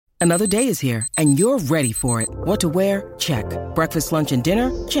Another day is here, and you're ready for it. What to wear? Check. Breakfast, lunch, and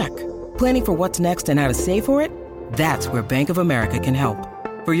dinner? Check. Planning for what's next and how to save for it? That's where Bank of America can help.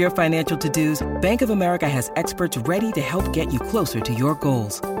 For your financial to-dos, Bank of America has experts ready to help get you closer to your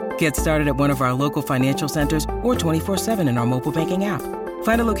goals. Get started at one of our local financial centers or 24/7 in our mobile banking app.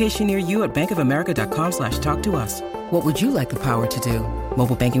 Find a location near you at bankofamerica.com/talktous. What would you like the power to do?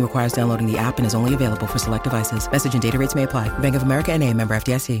 Mobile banking requires downloading the app and is only available for select devices. Message and data rates may apply. Bank of America N.A., member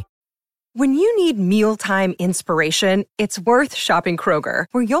FDIC. When you need mealtime inspiration, it's worth shopping Kroger,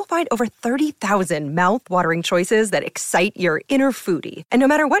 where you'll find over 30,000 mouth-watering choices that excite your inner foodie. And no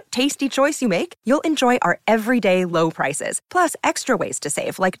matter what tasty choice you make, you'll enjoy our everyday low prices, plus extra ways to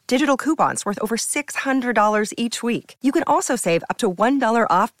save, like digital coupons worth over $600 each week. You can also save up to $1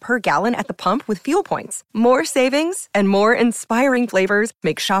 off per gallon at the pump with fuel points. More savings and more inspiring flavors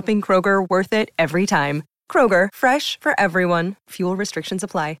make shopping Kroger worth it every time. Kroger, fresh for everyone. Fuel restrictions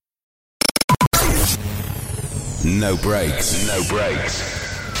apply. No breaks. No breaks.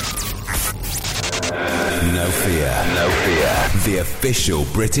 No fear. No fear. The official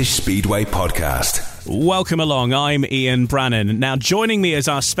British Speedway podcast. Welcome along, I'm Ian Brannan. Now joining me as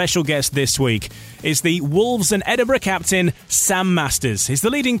our special guest this week is the Wolves and Edinburgh captain, Sam Masters. He's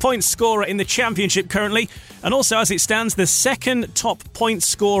the leading point scorer in the championship currently, and also as it stands, the second top point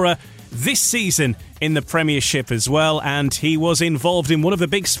scorer this season in the Premiership as well, and he was involved in one of the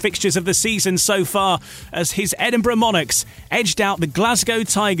big fixtures of the season so far as his Edinburgh Monarchs edged out the Glasgow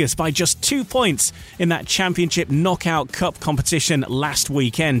Tigers by just 2 points in that Championship Knockout Cup competition last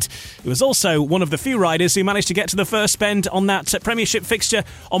weekend. He was also one of the few riders who managed to get to the first bend on that Premiership fixture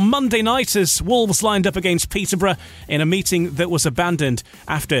on Monday night as Wolves lined up against Peterborough in a meeting that was abandoned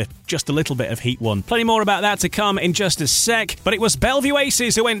after just a little bit of Heat 1. Plenty more about that to come in just a sec, but it was Bellevue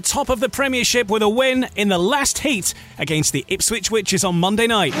Aces who went top of the Premiership with a win in the last heat against the Ipswich Witches on Monday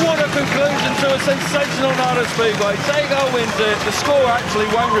night. What a conclusion to a sensational night of Speedway. Zagar wins it. The score actually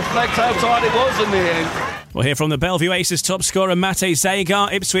won't reflect how tight it was in the end. We'll hear from the Bellevue Aces top scorer Matej,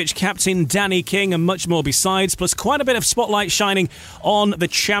 Zagar, Ipswich captain Danny King, and much more besides, plus quite a bit of spotlight shining on the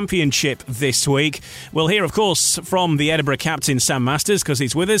championship this week. We'll hear, of course, from the Edinburgh captain Sam Masters, because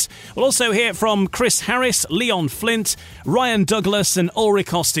he's with us. We'll also hear from Chris Harris, Leon Flint, Ryan Douglas and Ulrich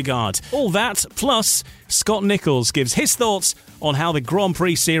Ostergaard. All that, plus Scott Nicholls gives his thoughts on how the Grand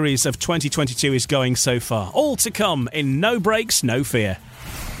Prix series of 2022 is going so far. All to come in No Breaks, No Fear.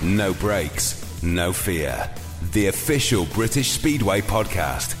 No breaks. No fear. The official British Speedway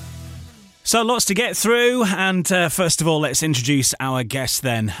podcast. So lots to get through, and first of all, let's introduce our guest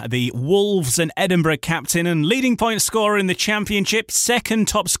then. The Wolves and Edinburgh captain and leading point scorer in the Championship, second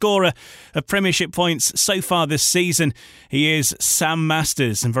top scorer of Premiership points so far this season. He is Sam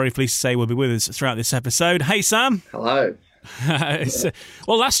Masters, and very pleased to say will be with us throughout this episode. Hey, Sam. Hello.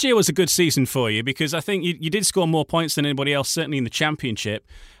 Well, last year was a good season for you because I think you did score more points than anybody else, certainly in the Championship.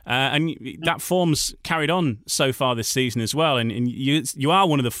 And that form's carried on so far this season as well. And you are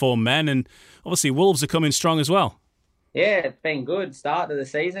one of the form men, and obviously Wolves are coming strong as well. Yeah, it's been good start to the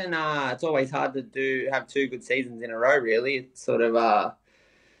season. It's always hard to have two good seasons in a row, really. It's sort of, I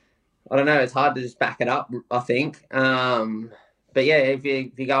don't know, it's hard to just back it up, I think. But yeah, if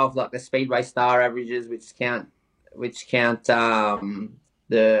you go off like the Speedway star averages, which count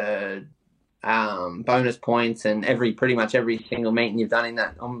the bonus points and pretty much every single meeting you've done in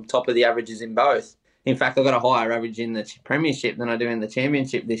that, on top of the averages in both. In fact, I've got a higher average in the Premiership than I do in the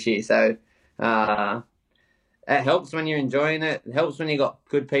Championship this year. So it helps when you're enjoying it. It helps when you've got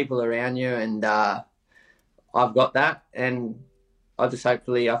good people around you, and I've got that. And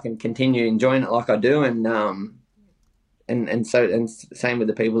hopefully I can continue enjoying it like I do, and same with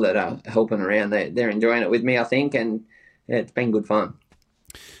the people that are helping around. They're enjoying it with me, I think, and yeah, it's been good fun.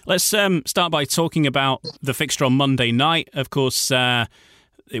 Let's start by talking about the fixture on Monday night. Of course,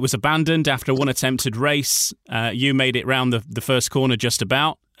 it was abandoned after one attempted race. You made it round the first corner just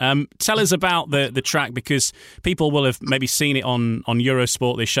about. Tell us about the track, because people will have maybe seen it on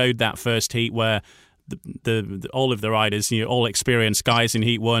Eurosport. They showed that first heat where the all of the riders, all experienced guys in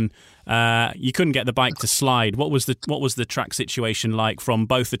Heat 1, you couldn't get the bike to slide. What was the track situation like from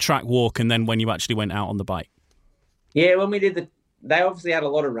both the track walk and then when you actually went out on the bike? Yeah, when we did they obviously had a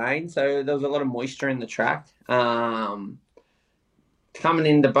lot of rain, so there was a lot of moisture in the track. Coming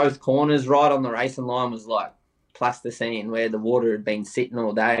into both corners, right on the racing line, was like plasticine, where the water had been sitting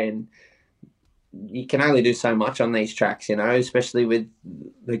all day, and you can only do so much on these tracks, especially with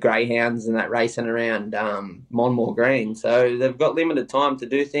the greyhounds and that racing around Monmore Green. So they've got limited time to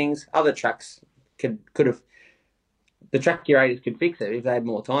do things. Other tracks could have, the track curators could fix it if they had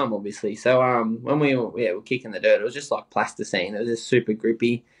more time, obviously. So when we were kicking the dirt, it was just like plasticine. It was just super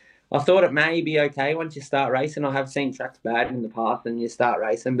grippy. I thought it may be okay once you start racing. I have seen tracks bad in the past and you start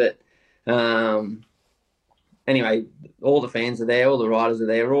racing, but anyway, all the fans are there, all the riders are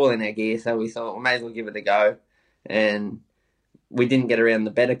there, we're all in our gear, so we thought we may as well give it a go. And we didn't get around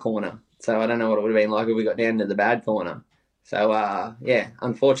the better corner, so I don't know what it would have been like if we got down to the bad corner. So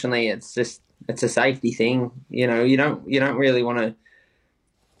unfortunately, it's a safety thing. You don't really want to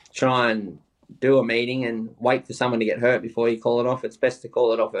try and do a meeting and wait for someone to get hurt before you call it off. It's best to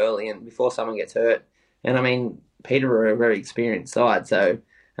call it off early and before someone gets hurt. And I mean, Peterborough are a very experienced side, so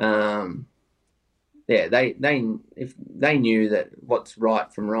if they knew that what's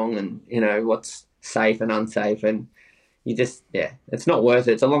right from wrong and what's safe and unsafe, and it's not worth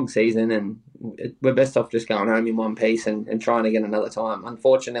it. It's a long season, and we're best off just going home in one piece and trying to get another time.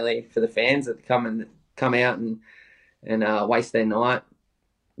 Unfortunately for the fans that come out and waste their night,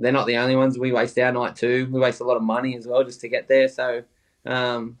 they're not the only ones. We waste our night too. We waste a lot of money as well just to get there. So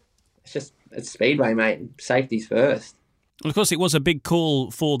it's Speedway, mate. Safety's first. Well, of course, it was a big call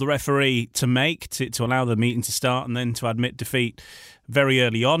for the referee to make, to allow the meeting to start and then to admit defeat very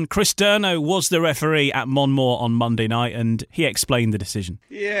early on. Chris Durno was the referee at Monmore on Monday night, and he explained the decision.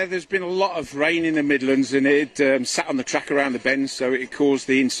 Yeah, there's been a lot of rain in the Midlands, and it sat on the track around the bend, so it caused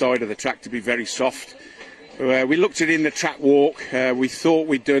the inside of the track to be very soft. We looked at it in the track walk. We thought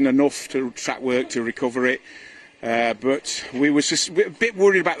we'd done enough to track work to recover it. But we were just a bit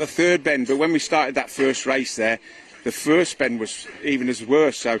worried about the third bend. But when we started that first race there, the first bend was even as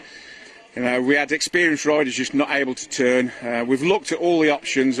worse. So, we had experienced riders just not able to turn. We've looked at all the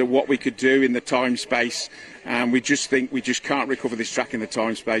options of what we could do in the time space, and we just think we just can't recover this track in the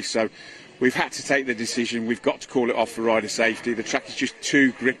time space. So we've had to take the decision. We've got to call it off for rider safety. The track is just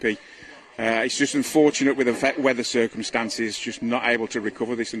too grippy. It's just unfortunate with the weather circumstances, just not able to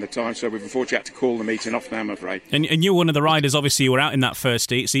recover this in the time. So we've unfortunately had to call the meeting off now, I'm afraid. And you're one of the riders, obviously, you were out in that first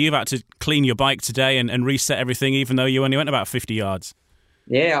heat, so you've had to clean your bike today and reset everything, even though you only went about 50 yards.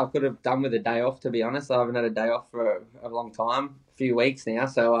 Yeah, I could have done with a day off, to be honest. I haven't had a day off for a long time, a few weeks now,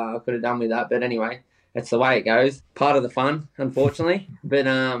 so I could have done with that. But anyway, that's the way it goes. Part of the fun, unfortunately. But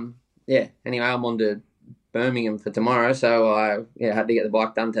anyway, I'm on to Birmingham for tomorrow, so I had to get the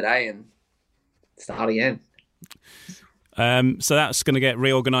bike done today and start again. So that's going to get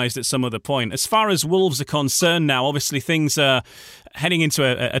reorganised at some other point. As far as Wolves are concerned now, obviously things are heading into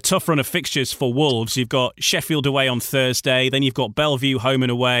a tough run of fixtures for Wolves. You've got Sheffield away on Thursday, then you've got Bellevue home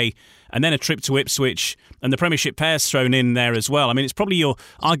and away, and then a trip to Ipswich, and the Premiership pairs thrown in there as well. I mean, it's probably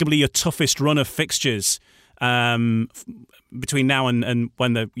arguably your toughest run of fixtures between now and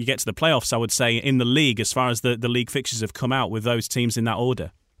when you get to the playoffs, I would say, in the league, as far as the league fixtures have come out with those teams in that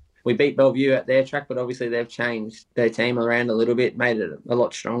order. We beat Bellevue at their track, but obviously they've changed their team around a little bit, made it a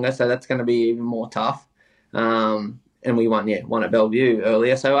lot stronger. So that's going to be even more tough. And we won at Bellevue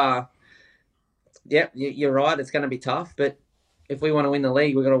earlier. So, you're right. It's going to be tough. But if we want to win the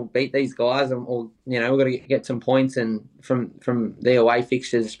league, we've got to beat these guys, we've got to get some points and from the away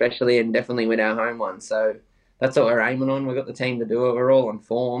fixtures, especially, and definitely with our home ones. So that's what we're aiming on. We've got the team to do it. We're all on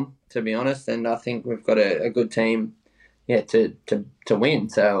form, to be honest, and I think we've got a good team. To win.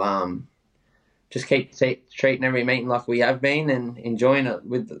 So just keep treating every meeting like we have been and enjoying it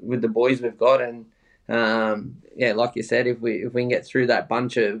with the boys we've got. And like you said, if we can get through that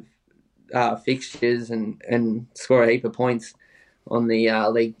bunch of fixtures and score a heap of points on the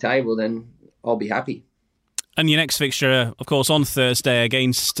league table, then I'll be happy. And your next fixture, of course, on Thursday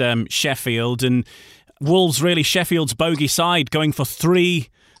against Sheffield, and Wolves really Sheffield's bogey side, going for three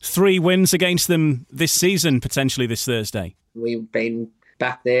wins against them this season, potentially this Thursday. We've been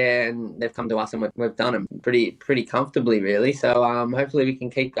back there and they've come to us and we've done them pretty comfortably, really. So hopefully we can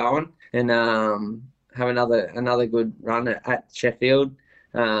keep going and have another good run at Sheffield.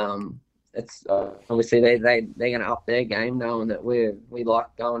 It's obviously they're going to up their game, knowing that we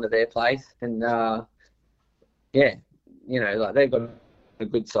like going to their place, and they've got a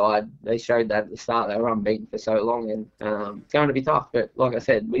good side. They showed that at the start. They were unbeaten for so long, and it's going to be tough. But like I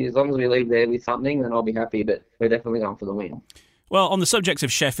said, as long as we leave there with something, then I'll be happy. But we're definitely going for the win. Well, on the subject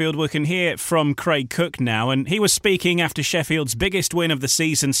of Sheffield, we can hear from Craig Cook now, and he was speaking after Sheffield's biggest win of the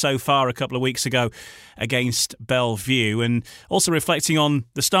season so far a couple of weeks ago against Bellevue, and also reflecting on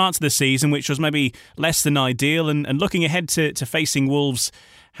the start to the season, which was maybe less than ideal, and looking ahead to facing Wolves,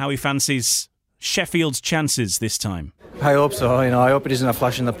 how he fancies Sheffield's chances this time. I hope so. I hope it isn't a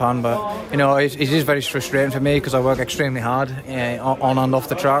flash in the pan, but it is very frustrating for me because I work extremely hard on and off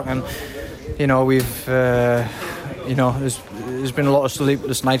the track, and we've there's been a lot of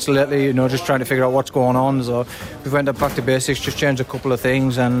sleepless nights lately. Just trying to figure out what's going on. So we've went back to basics, just changed a couple of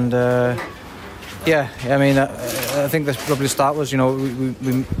things, and Yeah, I mean, I think that's probably the start was,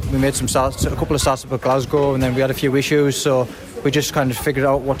 we made some starts, a couple of starts up at Glasgow, and then we had a few issues, so we just kind of figured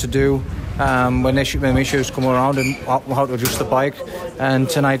out what to do when issues come around and how to adjust the bike. And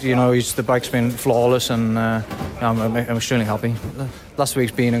tonight, the bike's been flawless, and I'm extremely happy. Last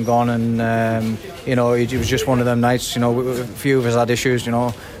week's been and gone, and it was just one of them nights. A few of us had issues.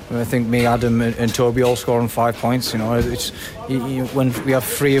 I think me, Adam, and Toby all scoring 5 points. It's when we have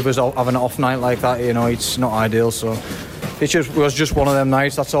three of us having an off night like that, it's not ideal. So it was just one of them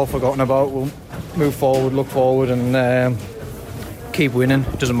nights. That's all forgotten about. We'll move forward, look forward, and keep winning.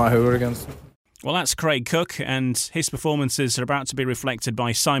 It doesn't matter who we're against. Well, that's Craig Cook, and his performances are about to be reflected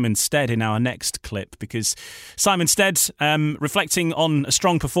by Simon Stead in our next clip, because Simon Stead, reflecting on a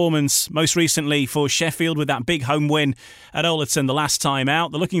strong performance most recently for Sheffield with that big home win at Olerton the last time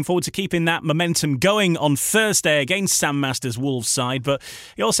out. They're looking forward to keeping that momentum going on Thursday against Sam Masters' Wolves side, but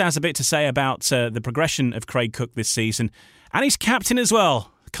he also has a bit to say about the progression of Craig Cook this season, and he's captain as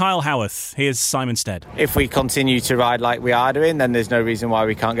well. Kyle Howarth. Here's Simon Stead. If we continue to ride like we are doing, then there's no reason why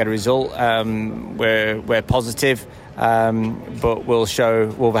we can't get a result. We're positive, but we'll show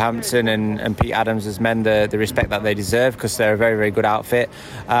Wolverhampton and Pete Adams as men the respect that they deserve, because they're a very, very good outfit.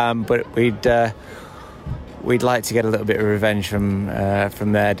 But we'd like to get a little bit of revenge from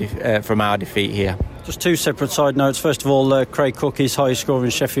our defeat here. Just two separate side notes. First of all, Craig Cook, his highest score in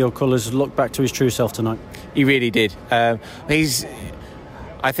Sheffield colours, looked back to his true self tonight. He really did.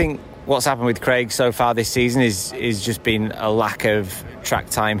 I think what's happened with Craig so far this season is just been a lack of track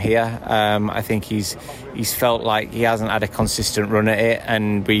time here. I think he's felt like he hasn't had a consistent run at it,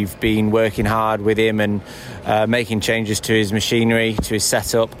 and we've been working hard with him and making changes to his machinery, to his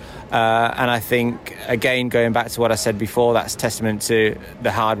setup. And I think, again, going back to what I said before, that's testament to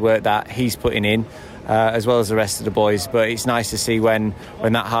the hard work that he's putting in, as well as the rest of the boys. But it's nice to see when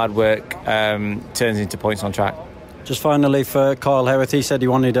that hard work turns into points on track. Just finally for Kyle Howarth, he said he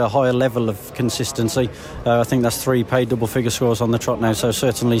wanted a higher level of consistency. I think that's 3 paid double figure scores on the trot now, so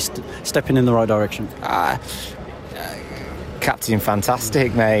certainly stepping in the right direction. Captain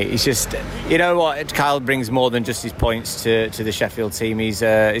fantastic, mate. He's just, you know what, Kyle brings more than just his points to the Sheffield team. He's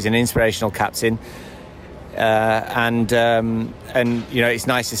an inspirational captain. And it's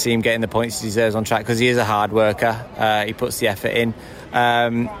nice to see him getting the points he deserves on track, because he is a hard worker. He puts the effort in.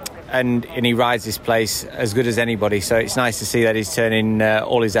 And he rides this place as good as anybody, so it's nice to see that he's turning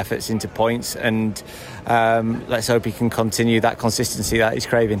all his efforts into points, and let's hope he can continue that consistency that he's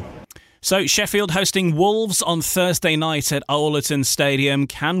craving. So Sheffield hosting Wolves on Thursday night at Olerton Stadium.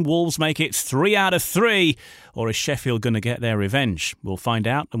 Can Wolves make it 3 out of 3? Or is Sheffield going to get their revenge? We'll find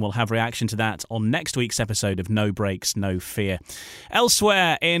out, and we'll have reaction to that on next week's episode of No Breaks, No Fear.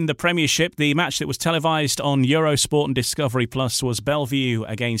 Elsewhere in the Premiership, the match that was televised on Eurosport and Discovery Plus was Bellevue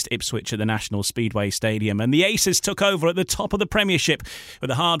against Ipswich at the National Speedway Stadium. And the Aces took over at the top of the Premiership with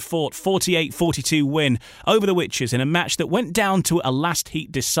a hard-fought 48-42 win over the Witches in a match that went down to a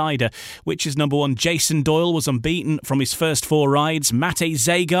last-heat decider. Witches number 1 Jason Doyle was unbeaten from his first 4 rides. Matej,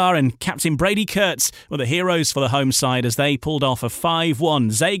 Zagar and captain Brady Kurtz were the heroes for the home side as they pulled off a 5-1.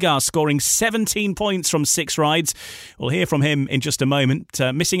 Zagar scoring 17 points from 6 rides. We'll hear from him in just a moment.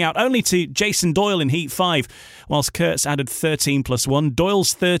 Missing out only to Jason Doyle in Heat 5, whilst Kurtz added 13 plus 1.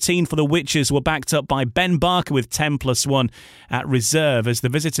 Doyle's 13 for the Witches were backed up by Ben Barker with 10 plus 1 at reserve as the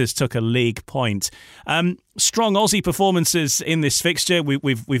visitors took a league point. Strong Aussie performances in this fixture.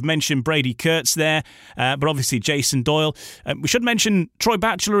 We've mentioned Brady Kurtz there, but obviously Jason Doyle. We should mention Troy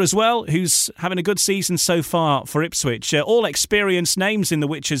Batchelor as well, who's having a good season so far for Ipswich. All experienced names in the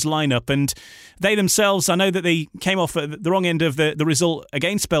Witches lineup, and they themselves, I know that they came off at the wrong end of the result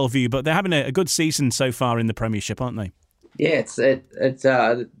against Bellevue, but they're having a good season so far in the Premiership, aren't they? Yeah, it's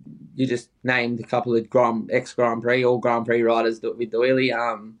you just named a couple of ex-Grand Prix, all Grand Prix riders with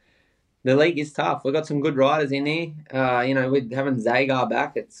Doyley. The league is tough. We've got some good riders in there. With having Zagar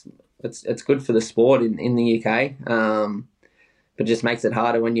back, it's good for the sport in the UK. But it just makes it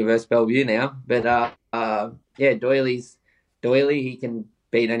harder when you verse Bellevue now. But Doyley, he can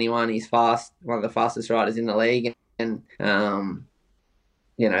beat anyone. He's fast, one of the fastest riders in the league, and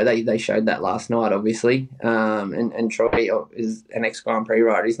they showed that last night, obviously. And Troy is an ex-Grand Prix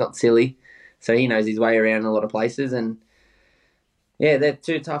rider. He's not silly, so he knows his way around a lot of places. And yeah, they're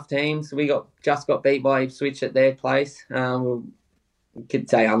 2 tough teams. We just got beat by Ipswich at their place. We could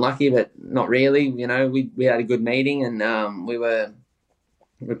say unlucky, but not really. We had a good meeting, and we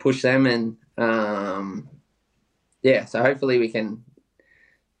pushed them, and so hopefully we've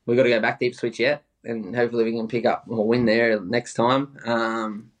got to go back to Ipswich yet, and hopefully we can pick up or win there next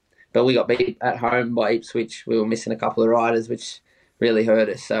time. But we got beat at home by Ipswich. We were missing a couple of riders, which really hurt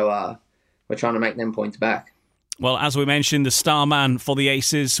us. So we're trying to make them points back. Well, as we mentioned, the star man for the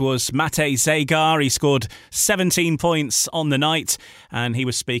Aces was Matej Zagar. He scored 17 points on the night, and he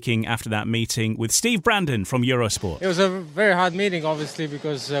was speaking after that meeting with Steve Brandon from Eurosport. It was a very hard meeting, obviously,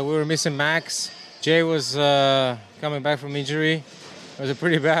 because we were missing Max. Jay was coming back from injury. It was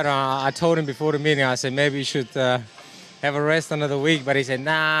pretty bad. I told him before the meeting, I said, maybe you should have a rest another week, but he said,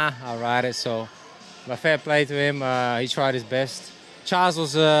 nah, I'll ride it. So, but fair play to him. He tried his best. Charles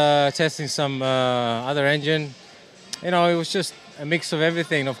was testing some other engine. You know, it was just a mix of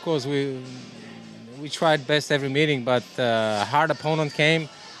everything. Of course, we tried best every meeting, but a hard opponent came.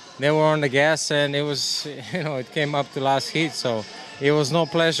 They were on the gas, and it was, it came up to last heat. So it was no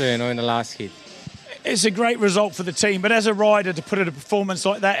pleasure, in the last heat. It's a great result for the team, but as a rider, to put in a performance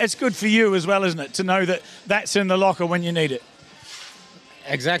like that, it's good for you as well, isn't it, to know that that's in the locker when you need it?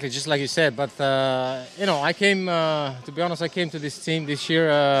 Exactly, just like you said. But, I came, to be honest, I came to this team this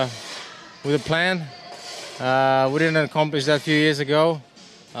year with a plan. We didn't accomplish that a few years ago.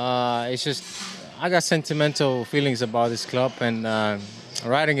 It's just, I got sentimental feelings about this club, and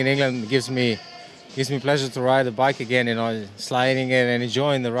riding in England gives me pleasure to ride the bike again, sliding it and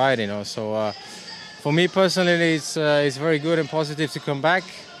enjoying the ride, So for me personally, it's very good and positive to come back.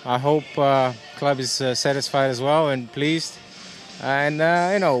 I hope club is satisfied as well and pleased. And,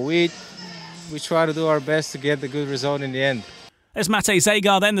 we try to do our best to get the good result in the end. There's Matej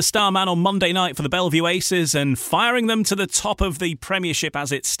Zagar, then the star man on Monday night for the Bellevue Aces and firing them to the top of the Premiership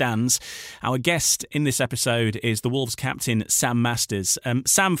as it stands. Our guest in this episode is the Wolves captain, Sam Masters.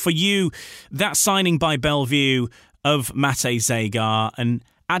 Sam, for you, that signing by Bellevue of Matej Zagar and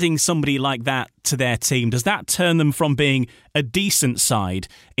adding somebody like that to their team, does that turn them from being a decent side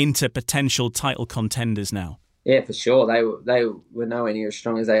into potential title contenders now? Yeah, for sure. They were nowhere near as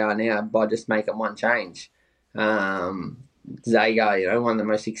strong as they are now by just making one change. Zagar, one of the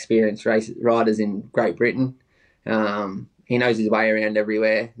most experienced riders in Great Britain. He knows his way around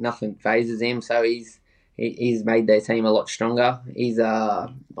everywhere. Nothing phases him, so he's made their team a lot stronger. He's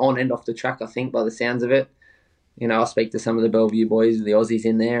on and off the track, I think, by the sounds of it. I speak to some of the Bellevue boys, the Aussies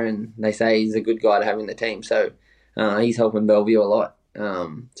in there, and they say he's a good guy to have in the team. So he's helping Bellevue a lot.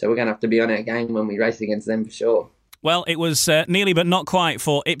 So we're going to have to be on our game when we race against them for sure. Well, it was nearly but not quite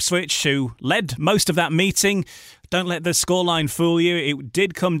for Ipswich, who led most of that meeting. Don't let the scoreline fool you. It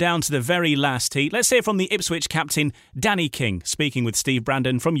did come down to the very last heat. Let's hear from the Ipswich captain, Danny King, speaking with Steve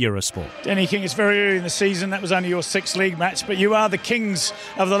Brandon from Eurosport. Danny King, it's very early in the season. That was only your sixth league match, but you are the kings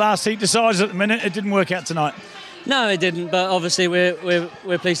of the last heat deciders at the minute. It didn't work out tonight. No, it didn't, but obviously we're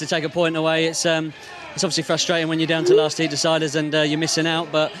pleased to take a point away. It's obviously frustrating when you're down to last heat deciders and you're missing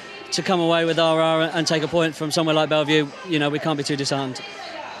out, but to come away with RR and take a point from somewhere like Bellevue, we can't be too disheartened.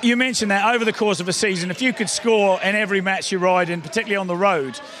 You mentioned that over the course of a season, if you could score in every match you ride in, particularly on the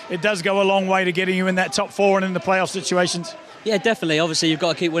road, it does go a long way to getting you in that top four and in the playoff situations. Yeah, definitely. Obviously, you've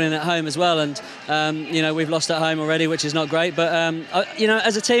got to keep winning at home as well, and we've lost at home already, which is not great. But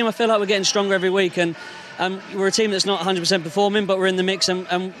as a team, I feel like we're getting stronger every week, and we're a team that's not 100% performing, but we're in the mix,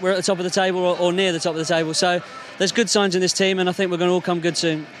 and we're at the top of the table or near the top of the table. So there's good signs in this team, and I think we're going to all come good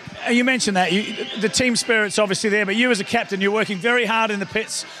soon. You mentioned that. The team spirit's obviously there, but you as a captain, you're working very hard in the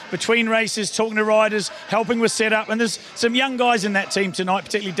pits between races, talking to riders, helping with setup, and there's some young guys in that team tonight,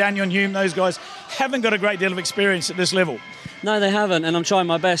 particularly Daniel and Hume. Those guys haven't got a great deal of experience at this level. No, they haven't, and I'm trying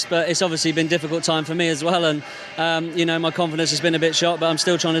my best, but it's obviously been a difficult time for me as well, and my confidence has been a bit shot, but I'm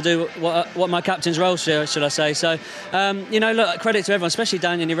still trying to do what my captain's role should I say. So, look, credit to everyone, especially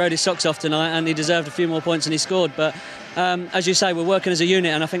Daniel. He rode his socks off tonight, and he deserved a few more points than he scored, but as you say, we're working as a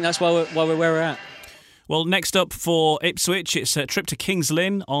unit, and I think that's why we're where we're at. Well, next up for Ipswich, it's a trip to Kings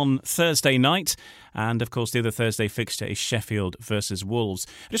Lynn on Thursday night. And, of course, the other Thursday fixture is Sheffield versus Wolves.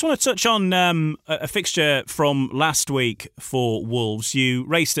 I just want to touch on a fixture from last week for Wolves. You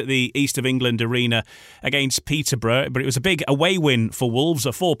raced at the East of England Arena against Peterborough, but it was a big away win for Wolves,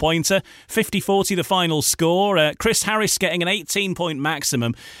 a 4-pointer. 50-40 the final score. Chris Harris getting an 18-point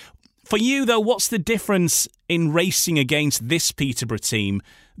maximum. For you, though, what's the difference in racing against this Peterborough team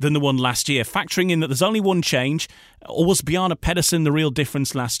than the one last year? Factoring in that there's only one change, or was Bjarne Pedersen the real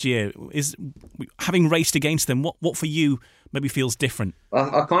difference last year? Is having raced against them, what for you maybe feels different?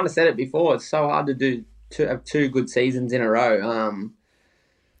 I kind of said it before. It's so hard to have two good seasons in a row.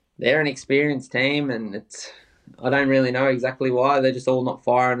 They're an experienced team, and I don't really know exactly why. They're just all not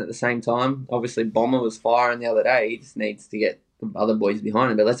firing at the same time. Obviously, Bomber was firing the other day. He just needs to get the other boys behind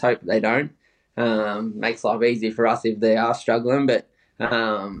him, but let's hope they don't. Makes life easier for us if they are struggling, but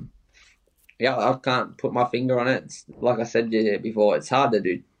I can't put my finger on it. It's, like I said before, it's hard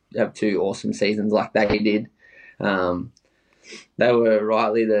to have two awesome seasons like they did. they were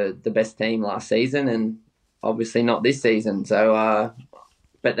rightly the best team last season, and obviously not this season. So,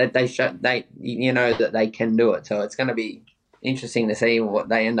 but they you know that they can do it. So it's going to be interesting to see what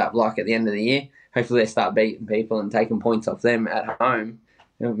they end up like at the end of the year. Hopefully they start beating people and taking points off them at home.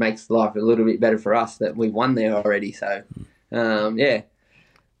 It makes life a little bit better for us that we've won there already. So,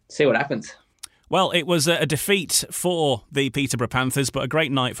 see what happens. Well, it was a defeat for the Peterborough Panthers, but a great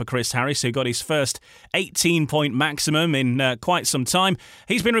night for Chris Harris, who got his first 18-point maximum in quite some time.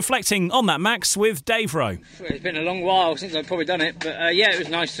 He's been reflecting on that max with Dave Rowe. It's been a long while since I've probably done it, but it was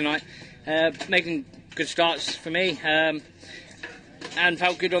nice tonight. Making good starts for me, and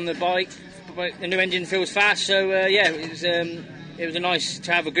felt good on the bike. The new engine feels fast, so it was nice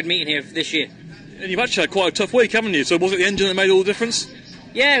to have a good meeting here this year. And you've actually had quite a tough week, haven't you? So was it the engine that made all the difference?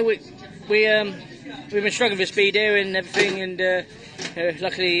 Yeah, we've been struggling for speed here and everything, and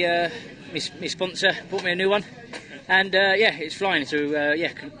luckily my sponsor bought me a new one, and it's flying. So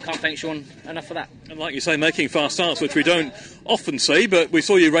can't thank Sean enough for that. And like you say, making fast starts, which we don't often see, but we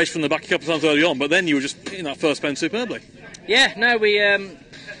saw you race from the back a couple of times early on. But then you were just hitting that first bend superbly. Yeah, no, we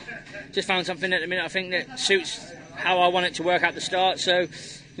just found something at the minute I think that suits how I want it to work at the start. So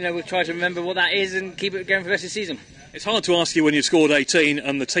we'll try to remember what that is and keep it going for the rest of the season. It's hard to ask you when you've scored 18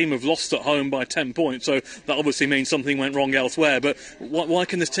 and the team have lost at home by 10 points, so that obviously means something went wrong elsewhere, but why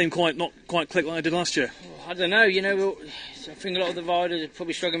can this team not quite click like they did last year? I don't know, I think a lot of the riders are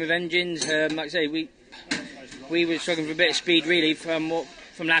probably struggling with engines. Like I say, we were struggling for a bit of speed really from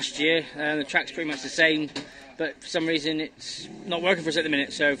last year, and the track's pretty much the same, but for some reason it's not working for us at the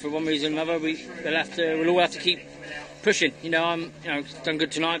minute, so for one reason or another we'll all have to keep pushing. I'm done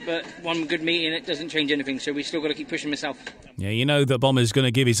good tonight, but one good meeting, it doesn't change anything, so we still got to keep pushing myself. Yeah, you know that Bomber's going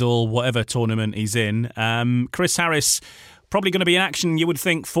to give his all whatever tournament he's in. Chris Harris probably going to be in action, you would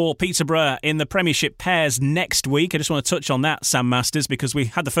think, for Peterborough in the Premiership pairs next week. I just want to touch on that, Sam Masters, because we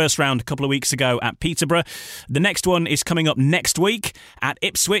had the first round a couple of weeks ago at Peterborough. The next one is coming up next week at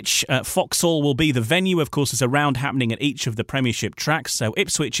Ipswich. Foxhall will be the venue. Of course, there's a round happening at each of the Premiership tracks, so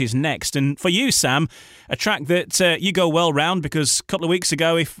Ipswich is next. And for you, Sam, a track that you go well round, because a couple of weeks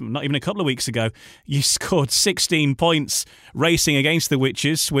ago, if not even a couple of weeks ago, you scored 16 points racing against the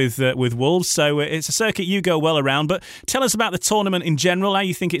Witches with Wolves. So it's a circuit you go well around. But tell us about the tournament in general, how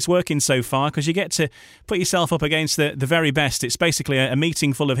you think it's working so far, because you get to put yourself up against the very best. It's basically a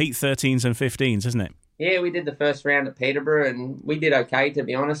meeting full of Heat 13s and 15s, isn't it? Yeah, we did the first round at Peterborough and we did okay, to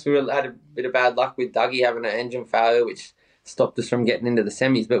be honest. We had a bit of bad luck with Dougie having an engine failure, which stopped us from getting into the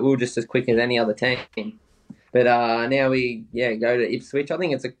semis, but we were just as quick as any other team. But now we go to Ipswich. I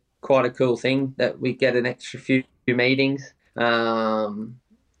think it's quite a cool thing that we get an extra few meetings.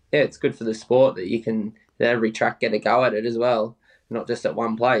 It's good for the sport that you can every track get a go at it as well, not just at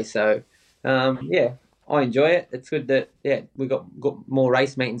one place. So I enjoy it. It's good that we got more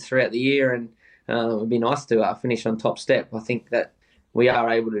race meetings throughout the year, and it'd be nice to finish on top step. I think that we are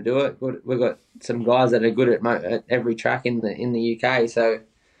able to do it. We've got some guys that are good at every track in the UK, so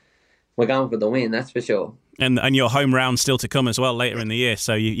we're going for the win, that's for sure. And your home round still to come as well later in the year,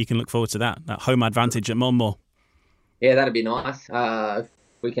 so you can look forward to that home advantage at Monmore. Yeah, that'd be nice. If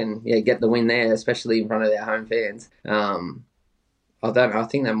we can get the win there, especially in front of their home fans. I don't know. I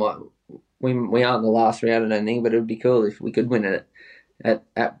think they might. We aren't in the last round, I don't think, but it would be cool if we could win it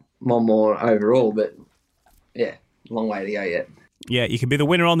at Monmore overall. But long way to go yet. Yeah, you can be the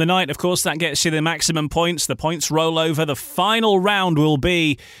winner on the night. Of course, that gets you the maximum points. The points roll over. The final round will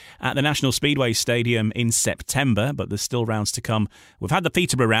be at the National Speedway Stadium in September, but there's still rounds to come. We've had the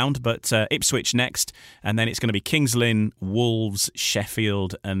Peterborough round, but Ipswich next, and then it's going to be Kings Lynn, Wolves,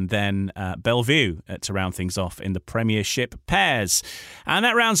 Sheffield, and then Bellevue to round things off in the Premiership pairs. And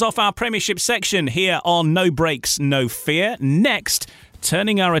that rounds off our Premiership section here on No Brakes, No Fear. Next,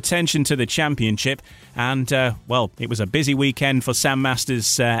 turning our attention to the Championship, and it was a busy weekend for Sam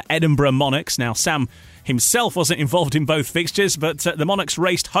Masters' Edinburgh Monarchs. Now, Sam himself wasn't involved in both fixtures, but the Monarchs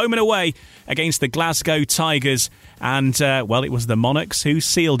raced home and away against the Glasgow Tigers, and it was the Monarchs who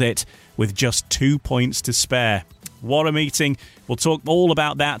sealed it with just 2 points to spare. What a meeting. We'll talk all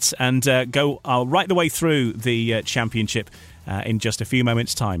about that and go right the way through the Championship in just a few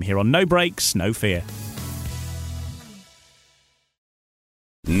moments' time here on No Brakes, No Fear.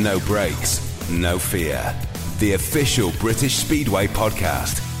 No Brakes, No Fear, the official British Speedway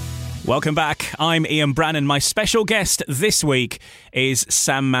podcast. Welcome back. I'm Ian Brannan. My special guest this week is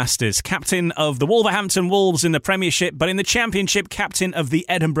Sam Masters, captain of the Wolverhampton Wolves in the Premiership, but in the Championship, captain of the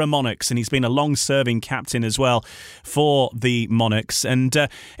Edinburgh Monarchs. And he's been a long-serving captain as well for the Monarchs. And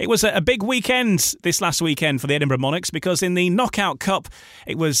it was a big weekend this last weekend for the Edinburgh Monarchs, because in the Knockout Cup,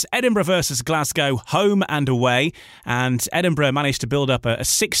 it was Edinburgh versus Glasgow, home and away. And Edinburgh managed to build up a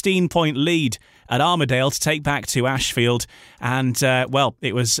 16-point lead at Armadale to take back to Ashfield. And, well,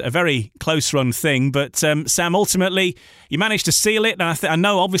 it was a very close-run thing. But, Sam, ultimately, you managed to seal it. And I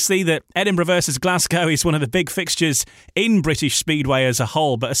know, obviously, that Edinburgh versus Glasgow is one of the big fixtures in British Speedway as a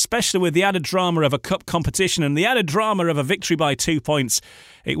whole, but especially with the added drama of a cup competition and the added drama of a victory by 2 points,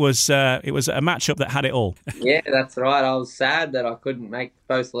 it was a matchup that had it all. Yeah, that's right. I was sad that I couldn't make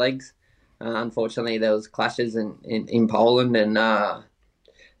both legs. Unfortunately, there was clashes in Poland, and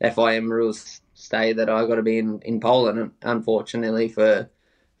FIM rules stay that I got to be in Poland, unfortunately for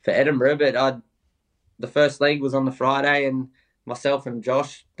Edinburgh. But the first leg was on the Friday, and myself and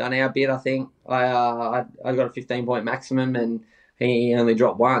Josh done our bit. I think I got a 15-point maximum, and he only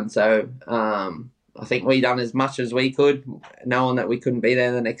dropped one. So I think we done as much as we could, knowing that we couldn't be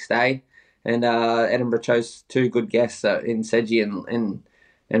there the next day. And Edinburgh chose two good guests in Sedgy and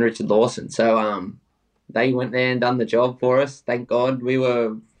Richard Lawson. So they went there and done the job for us. Thank God. We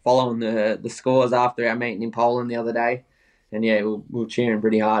were following the scores after our meeting in Poland the other day, and yeah, we were cheering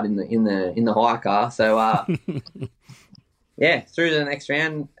pretty hard in the hire car. So yeah, through to the next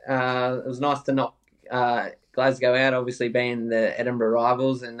round. It was nice to knock Glasgow out, obviously being the Edinburgh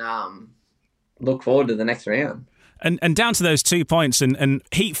rivals, and look forward to the next round. And down to those 2 points, and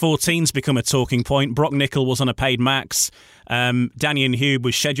Heat 14's become a talking point. Brock Nicholls was on a paid max. Daniel Hube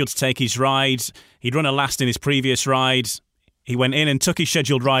was scheduled to take his ride. He'd run a last in his previous ride. He went in and took his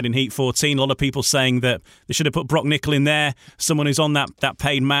scheduled ride in Heat 14. A lot of people saying that they should have put Brock Nicholls in there, someone who's on that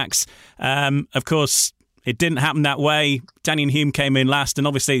paid max. Of course, it didn't happen that way. Daniel Hume came in last, and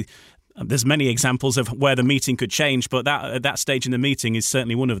obviously there's many examples of where the meeting could change, but at that stage in the meeting is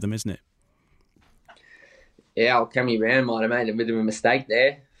certainly one of them, isn't it? Yeah, old Cammy Brown might have made a bit of a mistake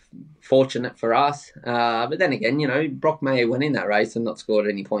there. Fortunate for us. But then again, Brock may have went in that race and not scored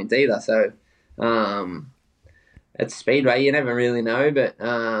any points either. So it's Speedway, you never really know. But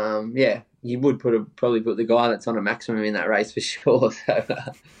yeah, you would probably put the guy that's on a maximum in that race for sure. So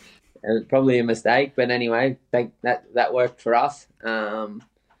it was probably a mistake. But anyway, think that worked for us.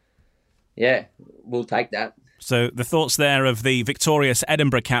 Yeah, we'll take that. So the thoughts there of the victorious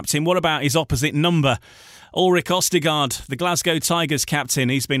Edinburgh captain. What about his opposite number? Ulrich Ostergaard, the Glasgow Tigers captain,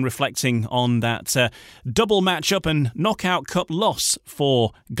 he's been reflecting on that double matchup and knockout cup loss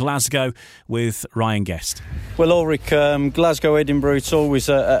for Glasgow with Ryan Guest. Well, Ulrich, Glasgow, Edinburgh, it's always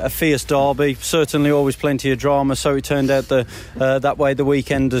a fierce derby, certainly always plenty of drama, so it turned out that way the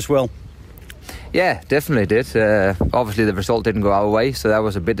weekend as well. Yeah, definitely did. Obviously the result didn't go our way, so that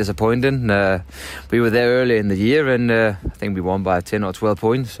was a bit disappointing. We were there early in the year, and I think we won by 10 or 12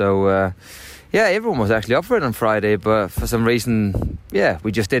 points, so yeah, everyone was actually up for it on Friday, but for some reason, yeah,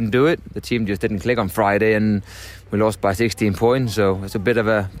 we just didn't do it. The team just didn't click on Friday, and we lost by 16 points. So it's a bit of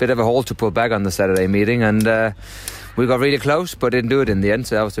a hole to pull back on the Saturday meeting, and we got really close, but didn't do it in the end.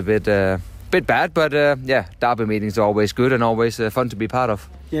 So that was a bit bad, but yeah, derby meetings are always good and always fun to be part of.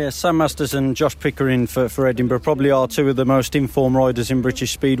 Yeah, Sam Masters and Josh Pickering for Edinburgh probably are two of the most informed riders in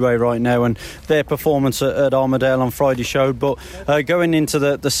British Speedway right now, and their performance at Armadale on Friday showed. But going into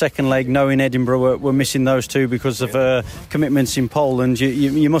the second leg, knowing Edinburgh were missing those two because of commitments in Poland,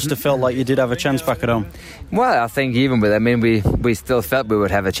 you must have felt like you did have a chance back at home. Well, I think even with, we still felt we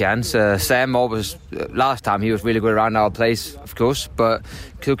would have a chance. Sam always, last time he was really good around our place, of course, but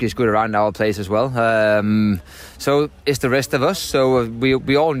Cookie's good around our place as well. So it's the rest of us. So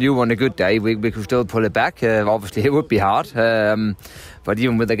we all knew on a good day we could still pull it back. Obviously it would be hard, but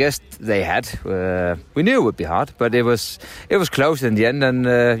even with the guest they had, we knew it would be hard. But it was close in the end, and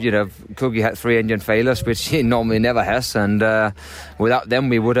Cookie had 3 engine failures, which he normally never has, and without them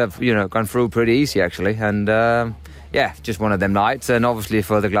we would have gone through pretty easy actually. And yeah, just one of them nights, and obviously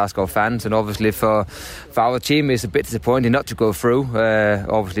for the Glasgow fans and obviously for our team, it's a bit disappointing not to go through.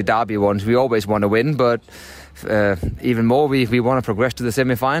 Obviously derby ones we always want to win, but even more we want to progress to the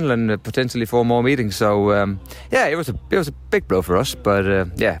semi-final and potentially 4 more meetings. So yeah, it was a big blow for us, but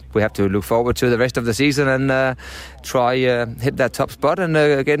yeah, we have to look forward to the rest of the season and try hit that top spot and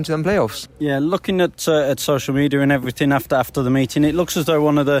get into the playoffs. Yeah, looking at social media and everything after the meeting, it looks as though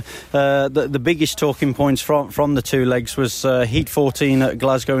one of the biggest talking points from the two legs was Heat 14 at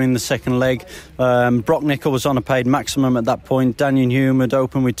Glasgow in the second leg. Brock Nicholls was on a paid maximum at that point. Daniel Hume had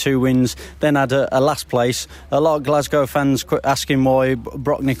opened with 2 wins, then had a last place. a lot of Glasgow fans asking why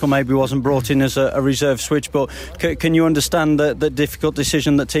Brock Nicholls maybe wasn't brought in as a reserve switch, but can you understand the difficult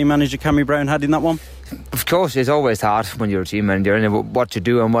decision that team manager Cammy Brown had in that one? Of course, it's always hard when you're a team manager and what to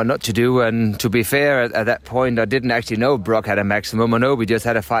do and what not to do. And to be fair, at that point, I didn't actually know Brock had a maximum. I know we just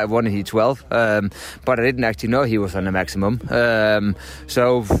had a 5-1 in Heat 12, but I didn't actually know he was on the maximum.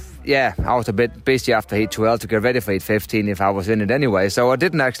 So, yeah, I was a bit busy after Heat 12 to get ready for Heat 15 if I was in it anyway. So I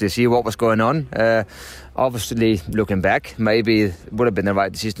didn't actually see what was going on. Obviously, looking back, maybe it would have been the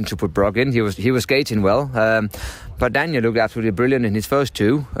right decision to put Brock in. He was skating well. But Daniel looked absolutely brilliant in his first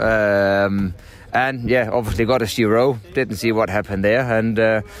two. And yeah, obviously got a 0. Didn't see what happened there,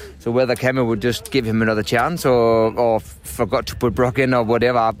 and so whether Cameron would just give him another chance or forgot to put Brock in or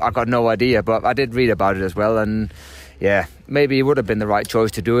whatever, I got no idea. But I did read about it as well, and yeah, maybe it would have been the right choice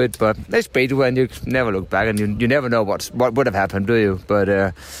to do it. But it's Speedway, and you never look back, and you never know what would have happened, do you? But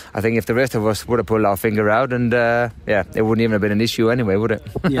I think if the rest of us would have pulled our finger out, and yeah, it wouldn't even have been an issue anyway, would it?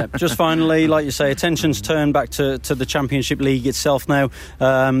 Yeah. Just finally, like you say, attention's turned back to the Championship League itself now.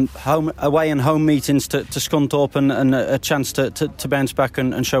 Away and home meetings to Scunthorpe, and a chance to bounce back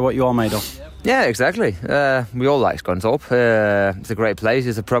and show what you are made of. Yeah, exactly. We all like Scunthorpe. It's a great place.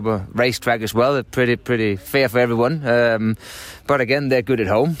 It's a proper racetrack as well. It's pretty fair for everyone. But again, they're good at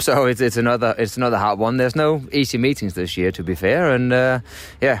home, so it's another hard one. There's no easy meetings this year, to be fair, and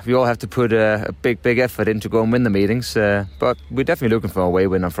yeah, we all have to put a big effort in to go and win the meetings. But we're definitely looking for a away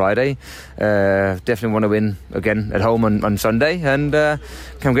win on Friday. Definitely want to win again at home on Sunday, and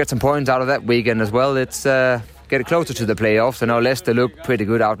can we get some points out of that weekend as well? It's get closer to the playoffs. I know Leicester look pretty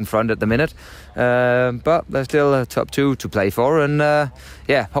good out in front at the minute, but they're still a top 2 to play for, and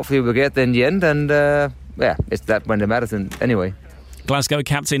yeah, hopefully we'll get there in the end, and yeah, it's that when it matters anyway. Glasgow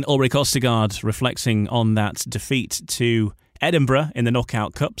captain Ulrich Ostergaard reflecting on that defeat to Edinburgh in the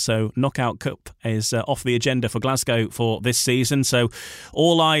Knockout Cup. So Knockout Cup is off the agenda for Glasgow for this season, so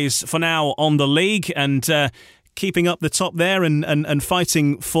all eyes for now on the league, and keeping up the top there and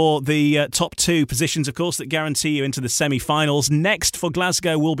fighting for the top 2 positions, of course, that guarantee you into the semi-finals. Next for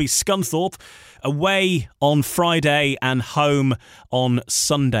Glasgow will be Scunthorpe, away on Friday and home on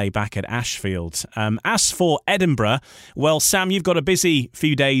Sunday back at Ashfield. As for Edinburgh, well, Sam, you've got a busy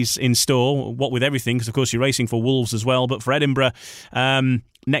few days in store, what with everything, because of course you're racing for Wolves as well, but for Edinburgh,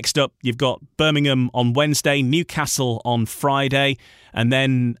 next up you've got Birmingham on Wednesday, Newcastle on Friday, and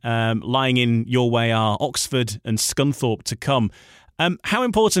then lying in your way are Oxford and Scunthorpe to come. How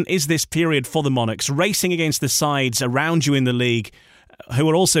important is this period for the Monarchs, racing against the sides around you in the league who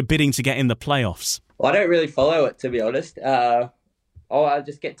are also bidding to get in the playoffs? Well, I don't really follow it, to be honest. I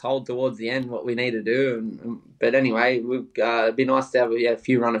just get told towards the end what we need to do. But anyway, it'd be nice to have a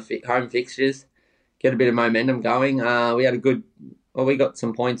few run of home fixtures, get a bit of momentum going. We got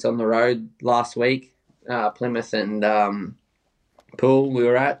some points on the road last week, Plymouth and Poole we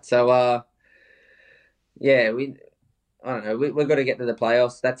were at. So, yeah, we've got to get to the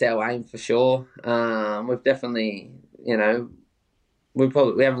playoffs. That's our aim for sure. We've definitely, we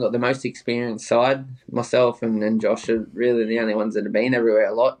haven't got the most experienced side. Myself and Josh are really the only ones that have been everywhere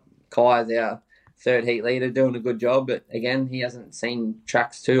a lot. Kai's our third heat leader, doing a good job, but again, he hasn't seen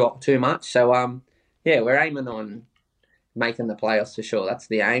tracks too much. So, yeah, we're aiming on making the playoffs for sure. That's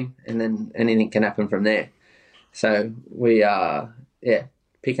the aim, and then anything can happen from there. So we are,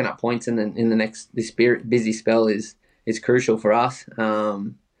 picking up points in the next this busy spell is crucial for us.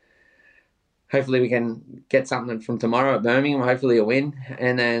 Hopefully we can get something from tomorrow at Birmingham, hopefully a win,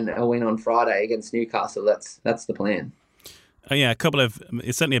 and then a win on Friday against Newcastle. That's the plan. Yeah,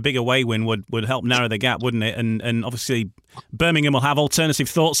 it's certainly a big away win would help narrow the gap, wouldn't it? And obviously Birmingham will have alternative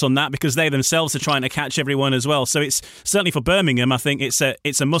thoughts on that because they themselves are trying to catch everyone as well. So it's certainly for Birmingham, I think it's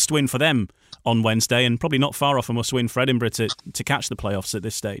a must win for them on Wednesday, and probably not far off a must win for Edinburgh to catch the playoffs at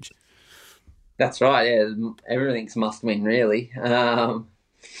this stage. That's right, yeah. Everything's must win, really.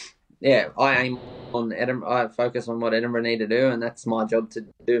 Yeah, I aim on Edinburgh. I focus on what Edinburgh need to do, and that's my job to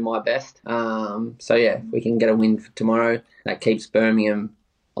do my best. So yeah, if we can get a win for tomorrow, that keeps Birmingham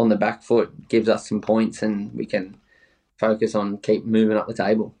on the back foot, gives us some points, and we can focus on keep moving up the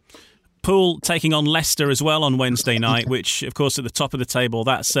table. Poole taking on Leicester as well on Wednesday night, which of course at the top of the table,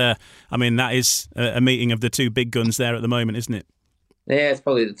 that is a meeting of the two big guns there at the moment, isn't it? Yeah, it's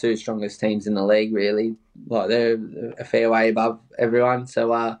probably the two strongest teams in the league, really. Like they're a fair way above everyone,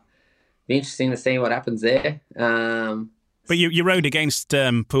 so be interesting to see what happens there. But you rode against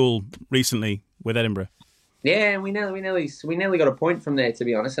Poole recently with Edinburgh. Yeah, we nearly got a point from there, to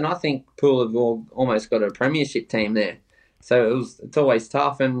be honest. And I think Poole have almost got a premiership team there, so it's always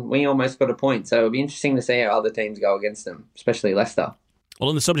tough. And we almost got a point, so it'll be interesting to see how other teams go against them, especially Leicester. Well,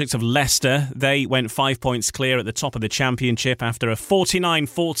 on the subject of Leicester, they went 5 points clear at the top of the Championship after a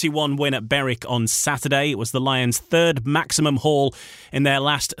 49-41 win at Berwick on Saturday. It was the Lions' third maximum haul in their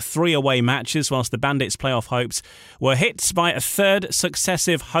last 3 away matches, whilst the Bandits' playoff hopes were hit by a third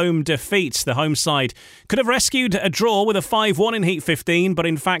successive home defeat. The home side could have rescued a draw with a 5-1 in Heat 15, but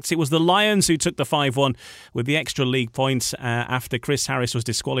in fact it was the Lions who took the 5-1 with the extra league points after Chris Harris was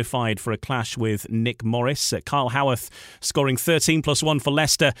disqualified for a clash with Nick Morris. Kyle Howarth scoring 13+1 for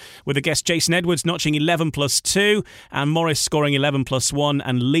Leicester, with the guest Jason Edwards notching 11+2 and Morris scoring 11+1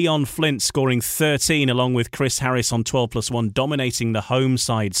 and Leon Flint scoring 13 along with Chris Harris on 12+1, dominating the home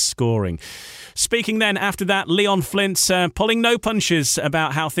side scoring. Speaking then after that, Leon Flint pulling no punches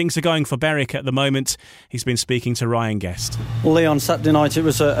about how things are going for Berwick at the moment. He's been speaking to Ryan Guest. Well, Leon, Saturday night it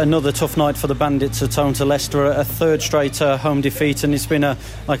was another tough night for the Bandits at home to Leicester, a third straight home defeat, and it's been a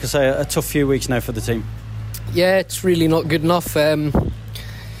tough few weeks now for the team. Yeah, it's really not good enough.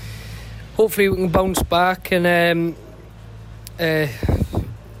 Hopefully we can bounce back and get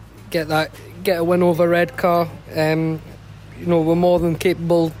a win over Redcar. We're more than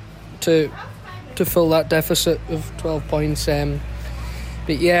capable to fill that deficit of 12 points.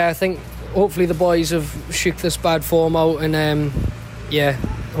 But yeah, I think hopefully the boys have shook this bad form out and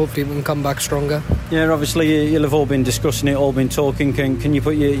hopefully we can come back stronger. Yeah, obviously you'll have all been discussing it, all been talking. Can you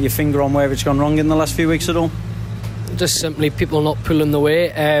put your finger on where it's gone wrong in the last few weeks at all? Just simply people not pulling the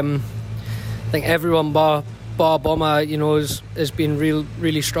weight. I think everyone bar Bomber, has been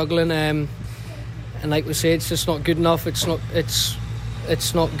really struggling. And like we say, it's just not good enough. It's not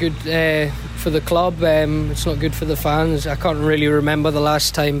good for the club. It's not good for the fans. I can't really remember the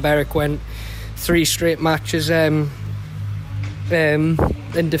last time Berwick went 3 straight matches in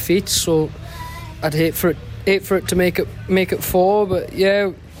defeats. So I'd hate for it to make it 4. But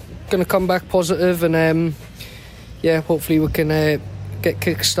yeah, going to come back positive and hopefully we can get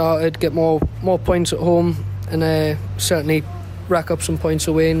kick-started, get more points at home and certainly rack up some points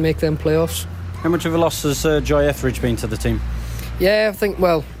away and make them playoffs. How much of a loss has Joy Etheridge been to the team? Yeah, I think,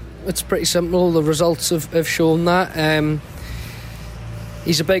 it's pretty simple. The results have shown that.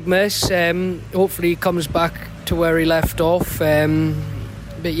 He's a big miss. Hopefully he comes back to where he left off.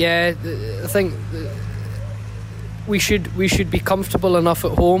 But yeah, I think we should be comfortable enough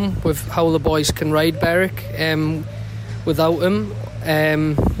at home with how the boys can ride Berwick without him.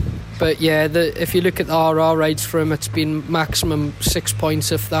 But yeah, if you look at the RR rides for him, it's been maximum 6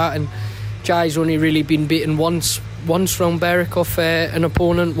 points, if that, and Jai's only really been beaten once from Berwick off an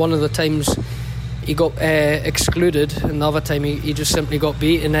opponent. One of the times he got excluded, and the other time he just simply got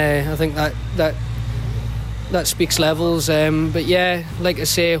beaten. I think that speaks levels. But yeah, like I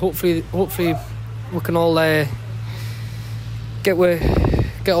say, hopefully we can all get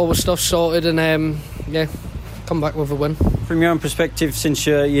all the stuff sorted and come back with a win. From your own perspective, since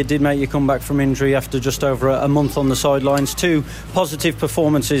you did make your comeback from injury after just over a month on the sidelines, 2 positive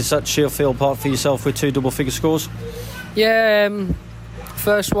performances at Sheffield Park for yourself with 2 double-figure scores. Yeah,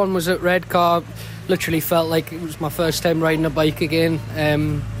 first one was at Redcar. Literally felt like it was my first time riding a bike again,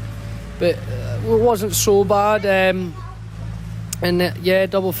 but it wasn't so bad.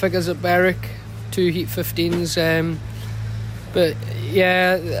 Double figures at Berwick, 2 Heat 15s. But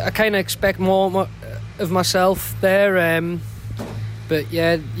yeah, I kind of expect more of myself there. But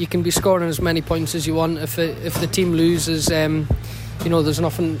yeah, you can be scoring as many points as you want. If the team loses, there's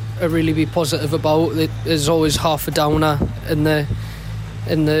nothing to really be positive about. There's always half a downer in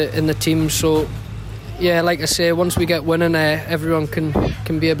the team. So yeah, like I say, once we get winning, everyone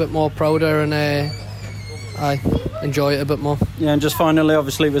can be a bit more prouder and I enjoy it a bit more. Yeah, and just finally,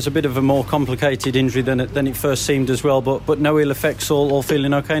 obviously it was a bit of a more complicated injury than it first seemed as well, but no ill effects, all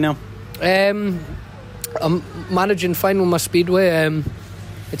feeling okay now? I'm managing fine with my speedway.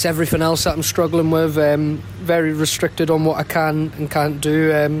 It's everything else that I'm struggling with. Very restricted on what I can and can't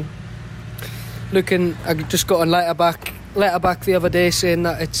do. I just got a letter back the other day saying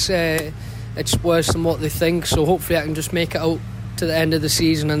that it's worse than what they think. So hopefully I can just make it out to the end of the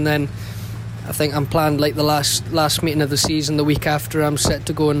season, and then I think I'm planned like the last meeting of the season, the week after, I'm set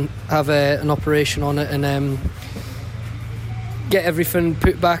to go and have an operation on it and get everything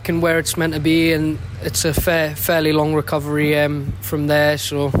put back in where it's meant to be, and it's a fairly long recovery from there.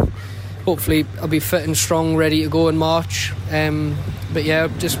 So hopefully I'll be fit and strong, ready to go in March. But yeah,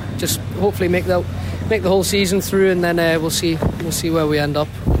 just hopefully make the whole season through, and then we'll see where we end up.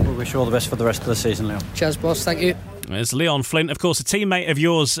 We wish you all the best for the rest of the season, Leo. Cheers, boss. Thank you. There's Leon Flint, of course, a teammate of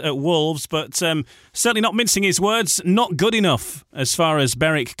yours at Wolves, but certainly not mincing his words, not good enough as far as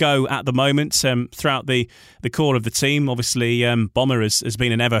Berwick go at the moment throughout the core of the team. Obviously, Bomber has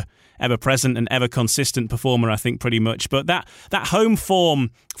been an ever-present and ever-consistent performer, I think, pretty much. But that home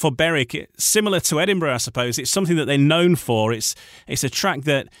form for Berwick, similar to Edinburgh, I suppose, it's something that they're known for. It's a track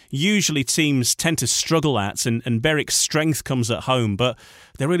that usually teams tend to struggle at, and Berwick's strength comes at home, but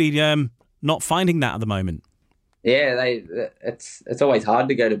they're really not finding that at the moment. Yeah, it's always hard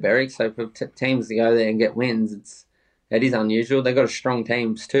to go to Berwick, so for teams to go there and get wins, it is unusual. They've got strong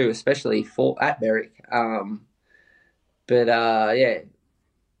teams too, especially at Berwick. But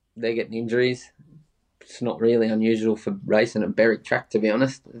they're getting injuries. It's not really unusual for racing at Berwick track, to be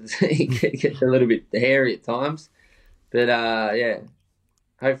honest. It gets a little bit hairy at times. But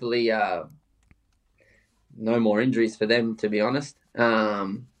hopefully no more injuries for them, to be honest.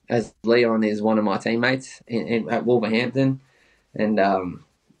 As Leon is one of my teammates at Wolverhampton. And,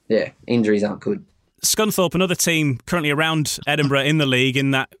 injuries aren't good. Scunthorpe, another team currently around Edinburgh in the league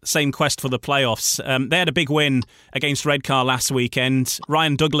in that same quest for the playoffs. They had a big win against Redcar last weekend.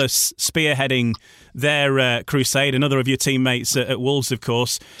 Ryan Douglas spearheading their crusade, another of your teammates at Wolves, of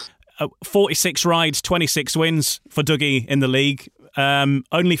course. 46 rides, 26 wins for Dougie in the league.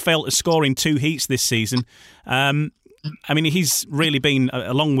 Only failed to score in 2 heats this season. I mean, he's really been,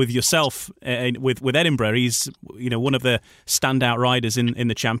 along with yourself, with Edinburgh, he's one of the standout riders in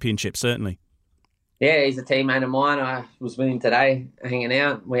the championship, certainly. Yeah, he's a teammate of mine. I was with him today, hanging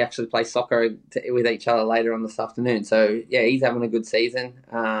out. We actually play soccer with each other later on this afternoon. So, yeah, he's having a good season.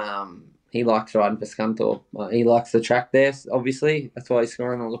 He likes riding for Scunthorpe. He likes the track there, obviously. That's why he's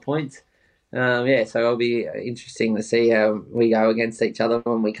scoring all the points. So it'll be interesting to see how we go against each other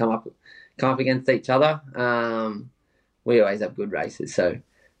when we come up against each other. We always have good races, so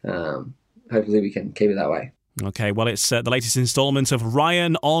hopefully we can keep it that way. Okay, well, it's the latest instalment of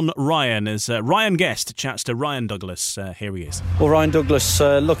Ryan on Ryan as Ryan Guest chats to Ryan Douglas. Here he is. Well, Ryan Douglas,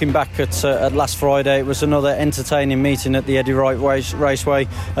 looking back at last Friday, it was another entertaining meeting at the Eddie Wright Raceway.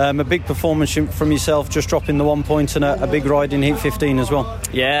 A big performance from yourself, just dropping the 1 point and a big ride in Heat 15 as well.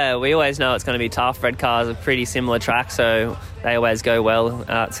 Yeah, we always know it's going to be tough. Redcar's a pretty similar track, so they always go well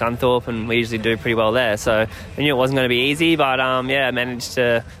at Scunthorpe, and we usually do pretty well there. So I knew it wasn't going to be easy, but I managed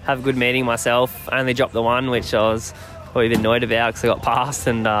to have a good meeting myself. I only dropped the 1, which I was probably a bit annoyed about because I got passed,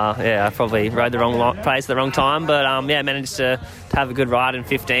 and I probably rode the wrong place at the wrong time. But managed to have a good ride in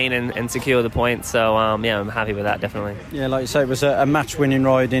 15 and secure the points. So I'm happy with that, definitely. Yeah, like you say, it was a match-winning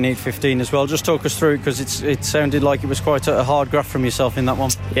ride in Heat 15 as well. Just talk us through it, because it sounded like it was quite a hard graft from yourself in that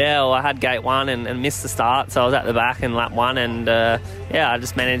one. Yeah, well, I had gate 1 and missed the start, so I was at the back in lap 1, and I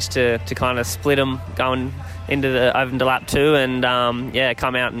just managed to kind of split them going over into lap 2 and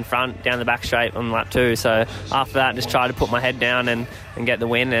come out in front down the back straight on lap 2. So after that, just tried to put my head down and get the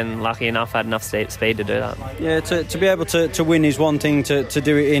win, and lucky enough I had enough speed to do that. Yeah, to be able to win is one thing, to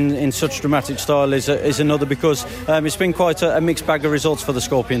do it in such dramatic style is another, because it's been quite a mixed bag of results for the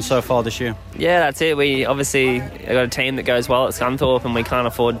Scorpions so far this year. Yeah, that's it. We obviously got a team that goes well at Scunthorpe, and we can't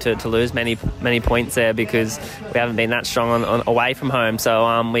afford to lose many points there, because we haven't been that strong on away from home.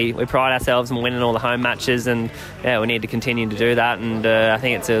 So we pride ourselves in winning all the home matches, and we need to continue to do that. And I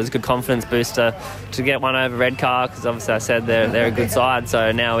think it was a good confidence booster to get one over Redcar, because obviously I said they're a good side.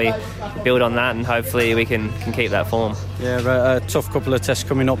 So now we build on that, and hopefully we can keep that form. Yeah, a tough couple of tests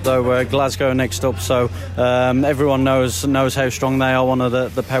coming up though. Glasgow next up, so everyone knows how strong they are, one of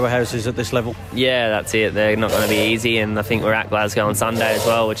the powerhouses at this level. Yeah, that's it. They're not going to be easy, and I think we're at Glasgow on Sunday as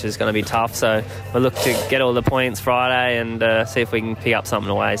well, which is going to be tough. So we'll look to get all the points Friday and see if we can pick up something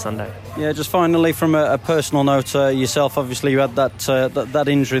away Sunday. Yeah, just finally, from a personal note, yourself, obviously you had that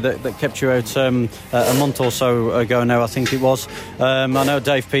injury that kept you out a month or so ago now, I think it was. I know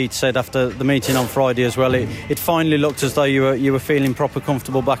Dave Peat said after the meeting on Friday as well, it finally looked as though you were feeling proper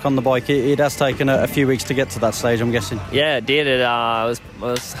comfortable back on the bike. It has taken a few weeks to get to that stage, I'm guessing. Yeah, it did. I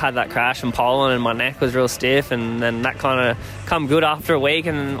had that crash in Poland, and my neck was real stiff, and then that kind of come good after a week,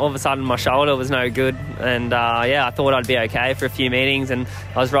 and all of a sudden my shoulder was no good, and I thought I'd be okay for a few meetings, and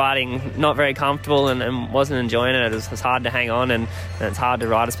I was riding not very comfortable and wasn't enjoying it. It was hard to hang on, and it's hard to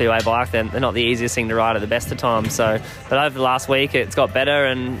ride a speedway bike. They're not the easiest thing to ride at the best of times. But over the last week it's got better,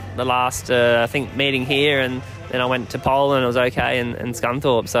 and the last I think meeting here, and then I went to Poland and it was okay in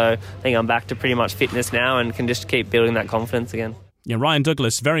Scunthorpe. So I think I'm back to pretty much fitness now and can just keep building that confidence again. Yeah, Ryan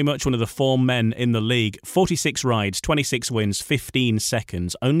Douglas, very much one of the form men in the league. 46 rides, 26 wins, 15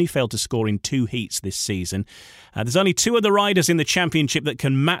 seconds. Only failed to score in 2 heats this season. There's only 2 other riders in the championship that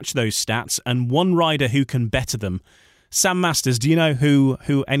can match those stats, and 1 rider who can better them. Sam Masters, do you know who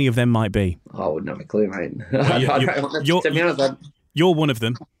any of them might be? I wouldn't have a clue, mate. To be honest, you're one of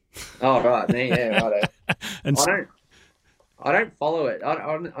them. Oh, right. Yeah, right. I don't follow it. I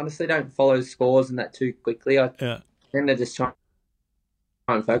honestly don't follow scores and that too quickly. I tend to just try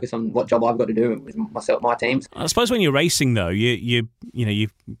and focus on what job I've got to do with my teams. I suppose when you're racing, though, you're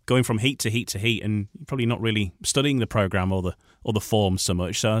going from heat to heat to heat, and you're probably not really studying the programme or the form so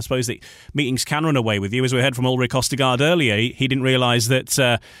much. So I suppose that meetings can run away with you. As we heard from Ulrich Ostergaard earlier, he didn't realise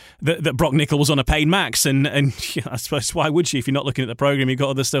that Brock Nicholls was on a paid max, and I suppose why would you if you're not looking at the programme? You've got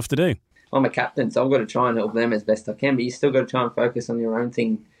other stuff to do. I'm a captain, so I've got to try and help them as best I can, but you still got to try and focus on your own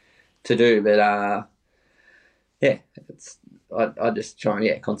thing to do. But I just try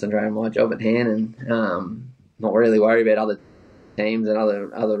and concentrate on my job at hand and not really worry about other teams and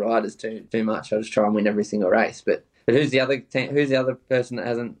other riders too much. I just try and win every single race. But who's the other person that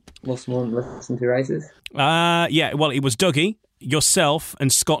hasn't lost more than less than 2 races? Well, it was Dougie, yourself,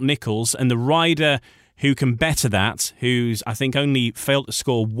 and Scott Nicholls, and the rider who can better that, who's I think only failed to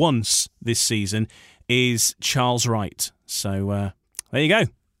score once this season, is Charles Wright. So there you go.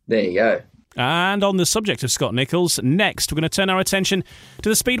 There you go. And on the subject of Scott Nicholls, next we're going to turn our attention to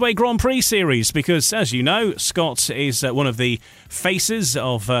the Speedway Grand Prix Series because, as you know, Scott is one of the faces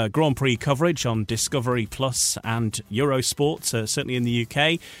of Grand Prix coverage on Discovery Plus and Eurosport, certainly in the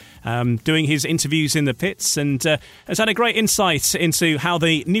UK, doing his interviews in the pits and has had a great insight into how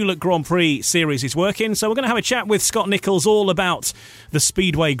the New Look Grand Prix Series is working. So we're going to have a chat with Scott Nicholls all about the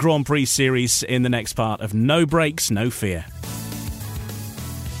Speedway Grand Prix Series in the next part of No Brakes, No Fear.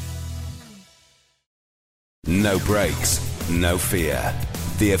 No Brakes, No Fear,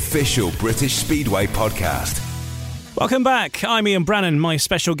 the official British Speedway podcast. Welcome back. I'm Ian Brannan. My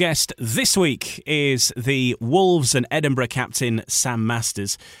special guest this week is the Wolves and Edinburgh captain, Sam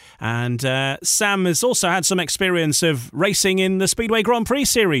Masters. And Sam has also had some experience of racing in the Speedway Grand Prix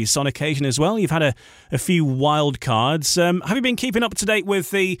Series on occasion as well. You've had a few wild cards. Have you been keeping up to date with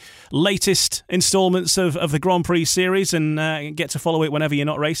the latest instalments of the Grand Prix Series and get to follow it whenever you're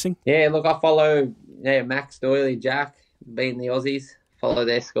not racing? Yeah, look, I follow Max, Doyley, Jack, beating the Aussies, follow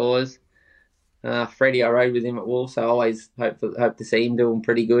their scores. Freddie, I rode with him at Wolves, so I always hope to see him doing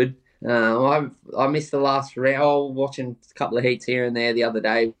pretty good. I missed the last round, watching a couple of heats here and there the other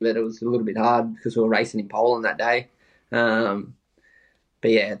day, but it was a little bit hard because we were racing in Poland that day. But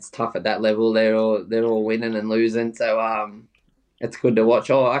yeah, it's tough at that level. They're all winning and losing, so it's good to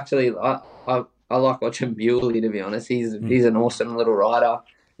watch. Oh, actually, I like watching Bewley, to be honest. He's an awesome little rider,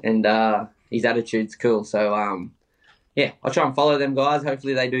 and his attitude's cool. So I try and follow them guys.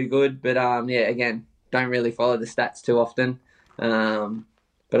 Hopefully they do good. But again, don't really follow the stats too often.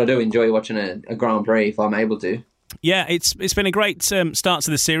 But I do enjoy watching a Grand Prix if I'm able to. Yeah, it's been a great start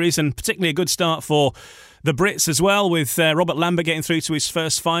to the series, and particularly a good start for the Brits as well, with Robert Lambert getting through to his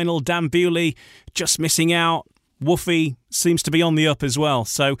first final, Dan Bewley just missing out. Woofy seems to be on the up as well.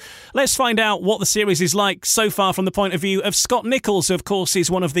 So let's find out what the series is like so far from the point of view of Scott Nicholls, who of course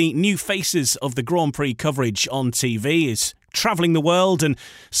is one of the new faces of the Grand Prix coverage on TV. Is travelling the world and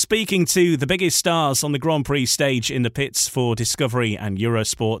speaking to the biggest stars on the Grand Prix stage in the pits for Discovery and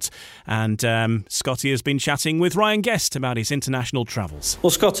Eurosport. And Scotty has been chatting with Ryan Guest about his international travels. Well,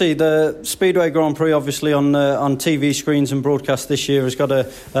 Scotty, the Speedway Grand Prix, obviously on TV screens and broadcast this year, has got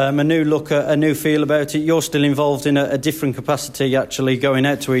a new look, a new feel about it. You're still involved in a different capacity, actually going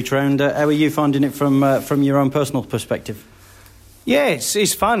out to each round. How are you finding it from your own personal perspective? Yeah,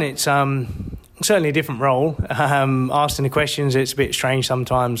 it's fun. It's certainly a different role. Asking the questions, it's a bit strange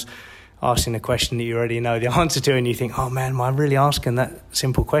sometimes, asking a question that you already know the answer to and you think, oh man, am I really asking that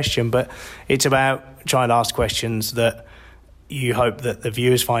simple question? But it's about trying to ask questions that you hope that the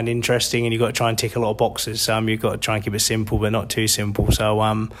viewers find interesting, and you've got to try and tick a lot of boxes. You've got to try and keep it simple but not too simple. So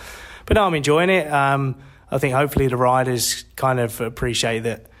but no, I'm enjoying it. I think hopefully the riders kind of appreciate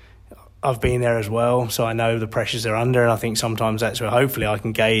that I've been there as well, so I know the pressures they're under, and I think sometimes that's where hopefully I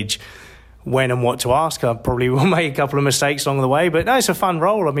can gauge when and what to ask. I probably will make a couple of mistakes along the way, but no, it's a fun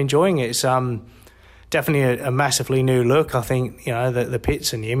role. I'm enjoying it. It's definitely a massively new look. I think the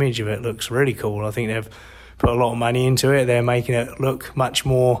pits and the image of it looks really cool. I think they've put a lot of money into it. They're making it look much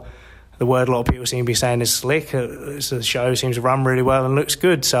more, the word a lot of people seem to be saying is slick. The show seems to run really well and looks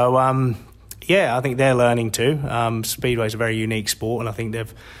good. So I think they're learning too. Speedway's a very unique sport, and I think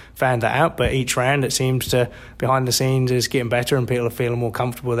they've found that out. But each round, it seems to, behind the scenes, is getting better, and people are feeling more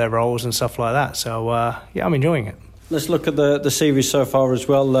comfortable with their roles and stuff like that. So I'm enjoying it. Let's look at the series so far as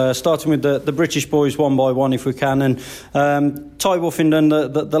well, starting with the British boys one by one if we can. And Ty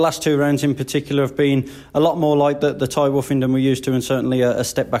Woofenden, the last two rounds in particular have been a lot more like the Ty Woofenden we're used to, and certainly a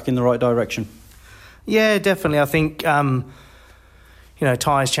step back in the right direction. Yeah, definitely. I think,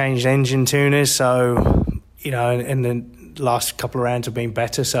 tyres changed engine tuners, so, and the last couple of rounds have been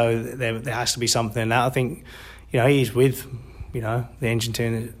better, so there has to be something in that. I think, he's with, the engine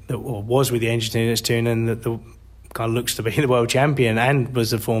tuner, or was with the engine tuner that's tuning that the kind of looks to be the world champion, and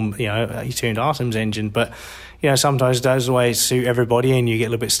was the form, he tuned Artem's engine, but, sometimes those ways suit everybody, and you get a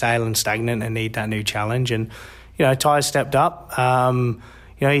little bit stale and stagnant and need that new challenge, and, Ty's stepped up.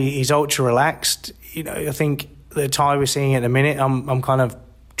 He's ultra relaxed. I think the Ty we're seeing at the minute, I'm kind of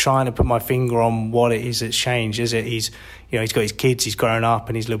trying to put my finger on what it is that's changed. Is it he's got his kids, he's grown up,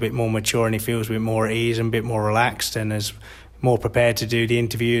 and he's a little bit more mature, and he feels a bit more at ease and a bit more relaxed, and is more prepared to do the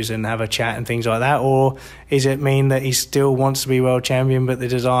interviews and have a chat and things like that? Or is it mean that he still wants to be world champion, but the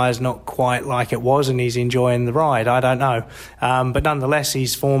desire's not quite like it was, and he's enjoying the ride? I don't know. But nonetheless,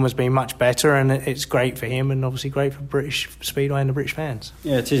 his form has been much better, and it's great for him, and obviously great for British Speedway and the British fans.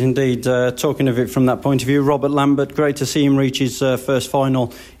 Yeah, it is indeed. Talking of it from that point of view, Robert Lambert, great to see him reach his first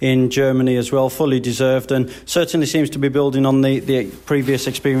final in Germany as well, fully deserved, and certainly seems to be building on the previous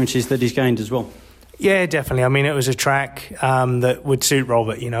experiences that he's gained as well. Yeah, definitely. I mean, it was a track that would suit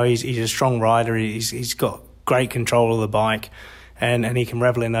Robert. He's a strong rider. He's got great control of the bike, and he can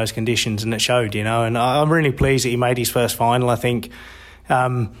revel in those conditions, and it showed, And I'm really pleased that he made his first final. I think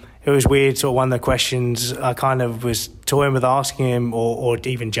it was weird, sort of one of the questions I kind of was toying with asking him, or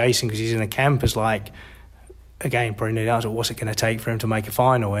even Jason, because he's in the camp, is like, again, probably knew the answer, what's it going to take for him to make a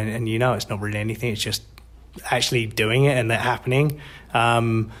final? And it's not really anything. It's just actually doing it and that happening.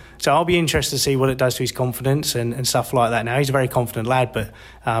 So I'll be interested to see what it does to his confidence and stuff like that. Now, he's a very confident lad, but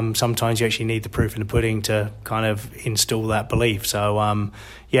sometimes you actually need the proof in the pudding to kind of install that belief. So,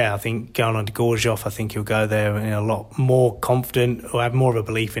 I think going on to Gorzoff, I think he'll go there a lot more confident, or have more of a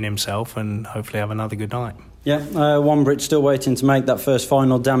belief in himself, and hopefully have another good night. Yeah, one Brit still waiting to make that first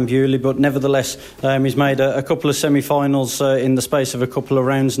final, Dan Bewley, but nevertheless he's made a couple of semi-finals in the space of a couple of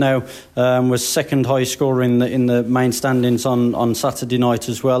rounds now. Was second highest scorer in the main standings on Saturday night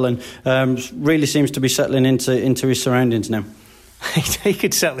as well, and really seems to be settling into his surroundings now. He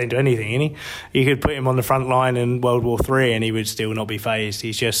could settle into anything, innit? You could put him on the front line in World War III and he would still not be fazed.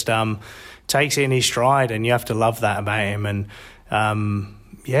 He's just takes it in his stride, and you have to love that about him. And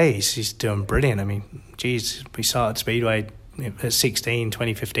he's doing brilliant. I mean, geez, we started Speedway at 16,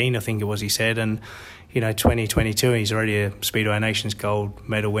 2015, I think it was, he said, and 2022, he's already a Speedway Nations gold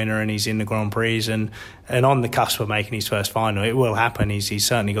medal winner, and he's in the Grand Prix and on the cusp of making his first final. It will happen. He's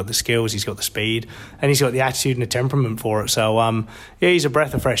certainly got the skills, he's got the speed, and he's got the attitude and the temperament for it. So he's a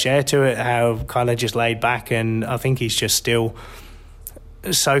breath of fresh air to it, how kind of just laid back, and I think he's just still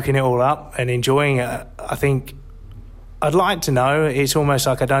soaking it all up and enjoying it. I think I'd like to know. It's almost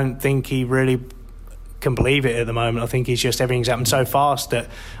like I don't think he really can believe it at the moment. I think everything's happened so fast that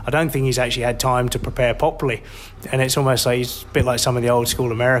I don't think he's actually had time to prepare properly, and it's almost like he's a bit like some of the old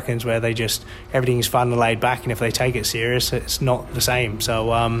school Americans where they just, everything's fun and laid back, and if they take it serious, it's not the same.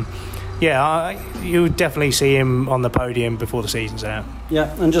 So you would definitely see him on the podium before the season's out.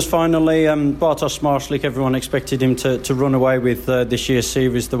 Yeah, and just finally, Bartosz Marslik, everyone expected him to run away with this year's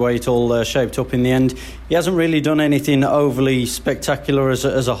series, the way it all shaped up in the end. He hasn't really done anything overly spectacular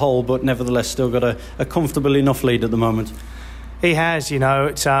as a whole, but nevertheless still got a comfortable enough lead at the moment. He has,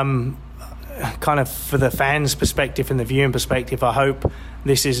 it's kind of for the fans' perspective and the viewing perspective, I hope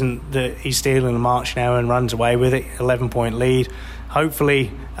this isn't that he's stealing the march now and runs away with it, 11-point lead.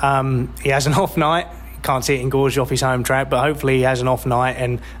 Hopefully he has an off night. Can't see it in Gorzoff, his home track, but hopefully he has an off night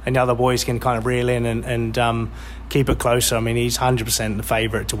and the other boys can kind of reel in and keep it closer. I mean, he's 100% the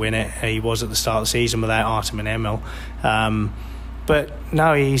favourite to win it. He was at the start of the season without Artem and Emil. But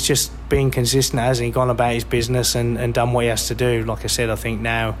no, he's just been consistent, hasn't he? Gone about his business and done what he has to do. Like I said, I think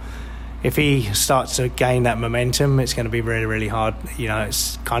now, if he starts to gain that momentum, it's going to be really, really hard.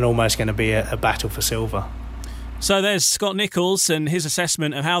 It's kind of almost going to be a battle for silver. So there's Scott Nicholls and his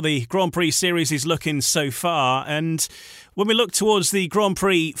assessment of how the Grand Prix series is looking so far. And when we look towards the Grand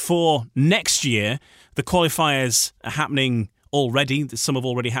Prix for next year, the qualifiers are happening already. Some have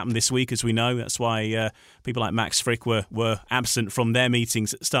already happened this week, as we know. That's why people like Max Frick were absent from their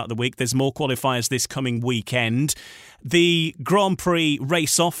meetings at the start of the week. There's more qualifiers this coming weekend. The Grand Prix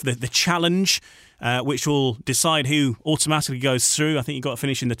race-off, the challenge, which will decide who automatically goes through. I think you've got to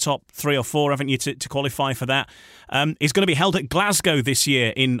finish in the top 3 or 4, haven't you, to qualify for that. Is going to be held at Glasgow this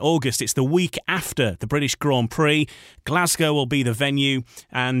year in August. It's the week after the British Grand Prix. Glasgow will be the venue,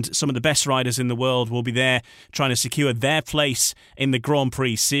 and some of the best riders in the world will be there trying to secure their place in the Grand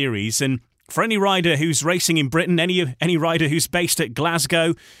Prix series. And for any rider who's racing in Britain, any rider who's based at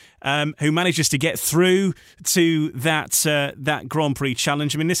Glasgow, who manages to get through to that Grand Prix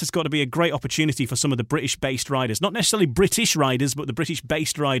challenge. I mean, this has got to be a great opportunity for some of the British-based riders, not necessarily British riders, but the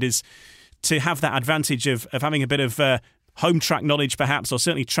British-based riders, to have that advantage of having a bit of home track knowledge, perhaps, or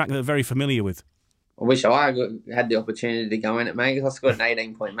certainly track that they're very familiar with. I wish I had the opportunity to go in it, mate, because I scored an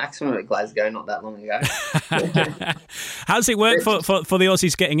 18-point maximum at Glasgow not that long ago. How does it work for the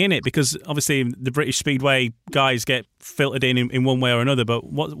Aussies getting in it? Because obviously the British Speedway guys get filtered in one way or another,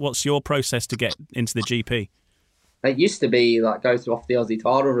 but what's your process to get into the GP? It used to be like go off the Aussie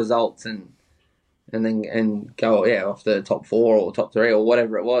title results and then go off the top 4 or top 3 or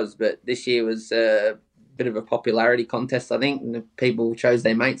whatever it was. But this year was a bit of a popularity contest, I think, and the people chose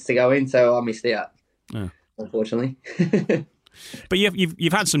their mates to go in, so I missed out. Oh. Unfortunately. But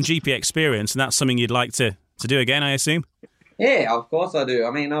you've had some GP experience, and that's something you'd like to do again, I assume? Yeah, of course I do.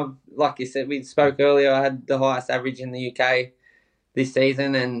 I mean, like you said, we spoke earlier, I had the highest average in the UK this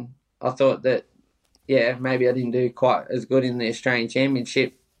season, and I thought that, maybe I didn't do quite as good in the Australian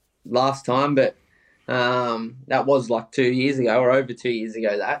Championship last time, but that was like 2 years ago, or over 2 years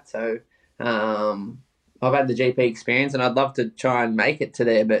ago that. So I've had the GP experience, and I'd love to try and make it to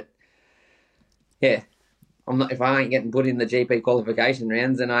there, but I'm not. If I ain't getting put in the GP qualification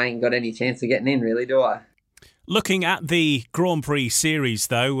rounds, then I ain't got any chance of getting in, really, do I? Looking at the Grand Prix series,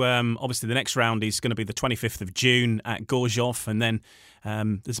 though, obviously the next round is going to be the 25th of June at Gorzow, and then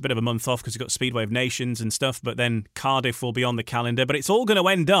there's a bit of a month off because you've got Speedway of Nations and stuff, but then Cardiff will be on the calendar. But it's all going to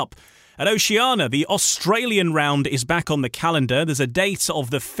end up at Oceania. The Australian round is back on the calendar. There's a date of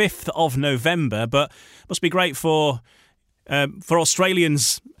the 5th of November, but must be great for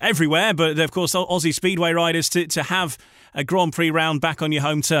Australians everywhere, but of course Aussie Speedway riders to have a Grand Prix round back on your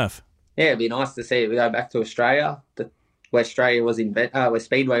home turf. Yeah, it'd be nice to see it. We go back to Australia, where Speedway was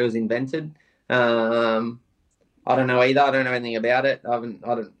invented. I don't know either. I don't know anything about it. I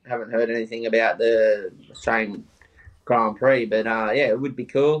haven't heard anything about the Australian Grand Prix, but it would be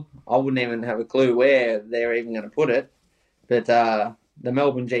cool. I wouldn't even have a clue where they're even going to put it, but the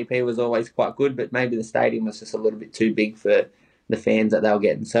Melbourne GP was always quite good, but maybe the stadium was just a little bit too big for the fans that they were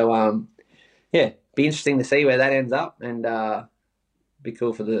getting. So, be interesting to see where that ends up, and be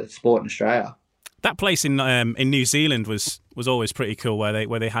cool for the sport in Australia. That place in New Zealand was always pretty cool,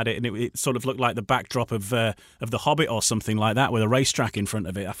 where they had it, and it sort of looked like the backdrop of The Hobbit or something like that, with a racetrack in front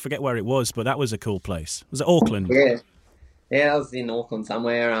of it. I forget where it was, but that was a cool place. Was it Auckland? Yeah, that was in Auckland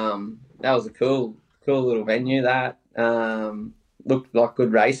somewhere. That was a cool little venue. That looked like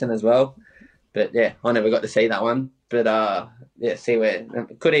good racing as well. But I never got to see that one. But see where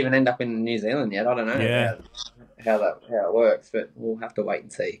it could even end up in New Zealand yet. I don't know how it works, but we'll have to wait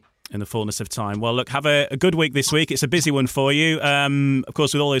and see. In the fullness of time. Well, look, have a good week this week. It's a busy one for you. Of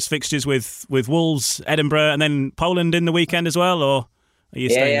course, with all those fixtures with Wolves, Edinburgh, and then Poland in the weekend as well, or are you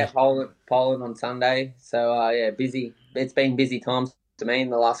staying? Yeah, Poland on Sunday. So, busy. It's been busy times to me in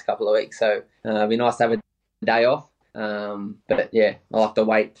the last couple of weeks, so it'd be nice to have a day off. But I'll have to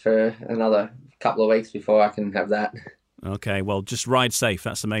wait for another couple of weeks before I can have that. Okay, well, just ride safe.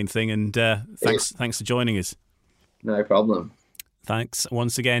 That's the main thing, and thanks for joining us. No problem. Thanks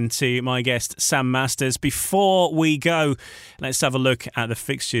once again to my guest, Sam Masters. Before we go, let's have a look at the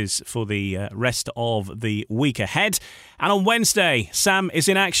fixtures for the rest of the week ahead. And on Wednesday, Sam is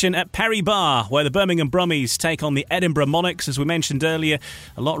in action at Perry Bar, where the Birmingham Brummies take on the Edinburgh Monarchs. As we mentioned earlier,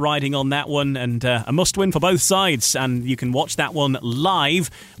 a lot riding on that one, and a must-win for both sides. And you can watch that one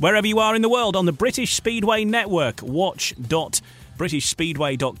live wherever you are in the world on the British Speedway Network.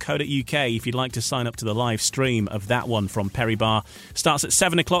 watch.britishspeedway.co.uk if you'd like to sign up to the live stream of that one from Perry Bar. Starts at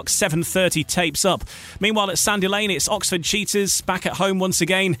 7 o'clock, 7:30 tapes up. Meanwhile at Sandy Lane, it's Oxford Cheetahs back at home once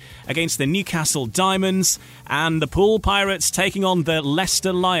again against the Newcastle Diamonds, and the Poole Pirates taking on the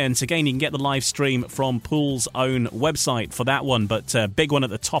Leicester Lions. Again, you can get the live stream from Poole's own website for that one, but big one at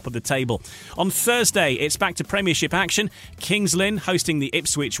the top of the table. On Thursday, it's back to Premiership action. Kings Lynn hosting the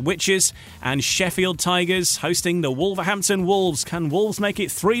Ipswich Witches, and Sheffield Tigers hosting the Wolverhampton Wolves. Can Wolves make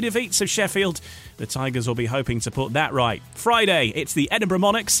it 3 defeats of Sheffield? The Tigers will be hoping to put that right. Friday, it's the Edinburgh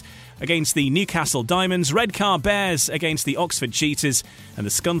Monarchs against the Newcastle Diamonds, Redcar Bears against the Oxford Cheetahs, and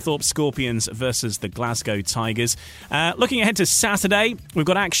the Scunthorpe Scorpions versus the Glasgow Tigers. Looking ahead to Saturday, we've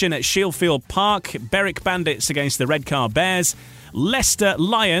got action at Shieldfield Park, Berwick Bandits against the Redcar Bears, Leicester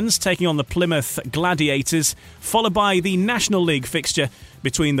Lions taking on the Plymouth Gladiators, followed by the National League fixture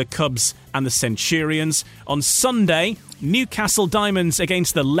between the Cubs and the Centurions. On Sunday, Newcastle Diamonds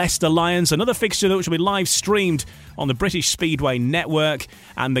against the Leicester Lions, another fixture which will be live streamed on the British Speedway Network,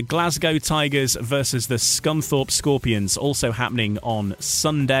 and the Glasgow Tigers versus the Scunthorpe Scorpions, also happening on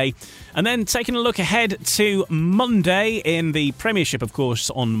Sunday. And then taking a look ahead to Monday in the Premiership, of course,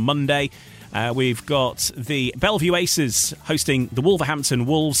 on Monday, we've got the Bellevue Aces hosting the Wolverhampton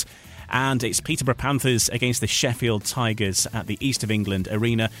Wolves, and it's Peterborough Panthers against the Sheffield Tigers at the East of England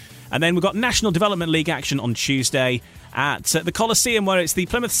Arena. And then we've got National Development League action on Tuesday at the Coliseum, where it's the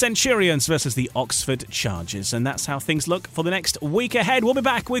Plymouth Centurions versus the Oxford Chargers. And that's how things look for the next week ahead. We'll be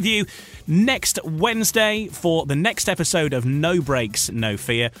back with you next Wednesday for the next episode of No Breaks, No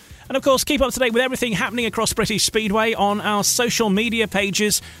Fear. And of course, keep up to date with everything happening across British Speedway on our social media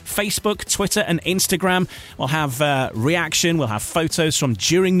pages, Facebook, Twitter and Instagram. We'll have reaction, we'll have photos from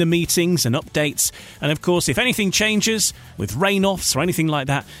during the meetings and updates. And of course, if anything changes with rain-offs or anything like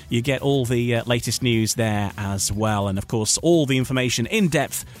that, you get all the latest news there as well. And of course, all the information in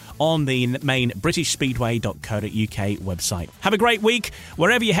depth on the main britishspeedway.co.uk website. Have a great week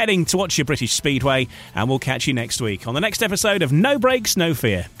wherever you're heading to watch your British Speedway, and we'll catch you next week on the next episode of No Breaks, No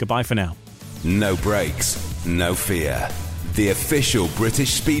Fear. Goodbye for now. No Breaks, No Fear, the official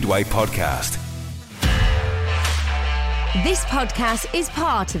British Speedway podcast. This podcast is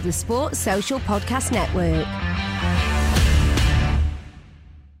part of the Sports Social Podcast Network.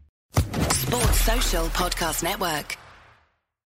 Sports Social Podcast Network.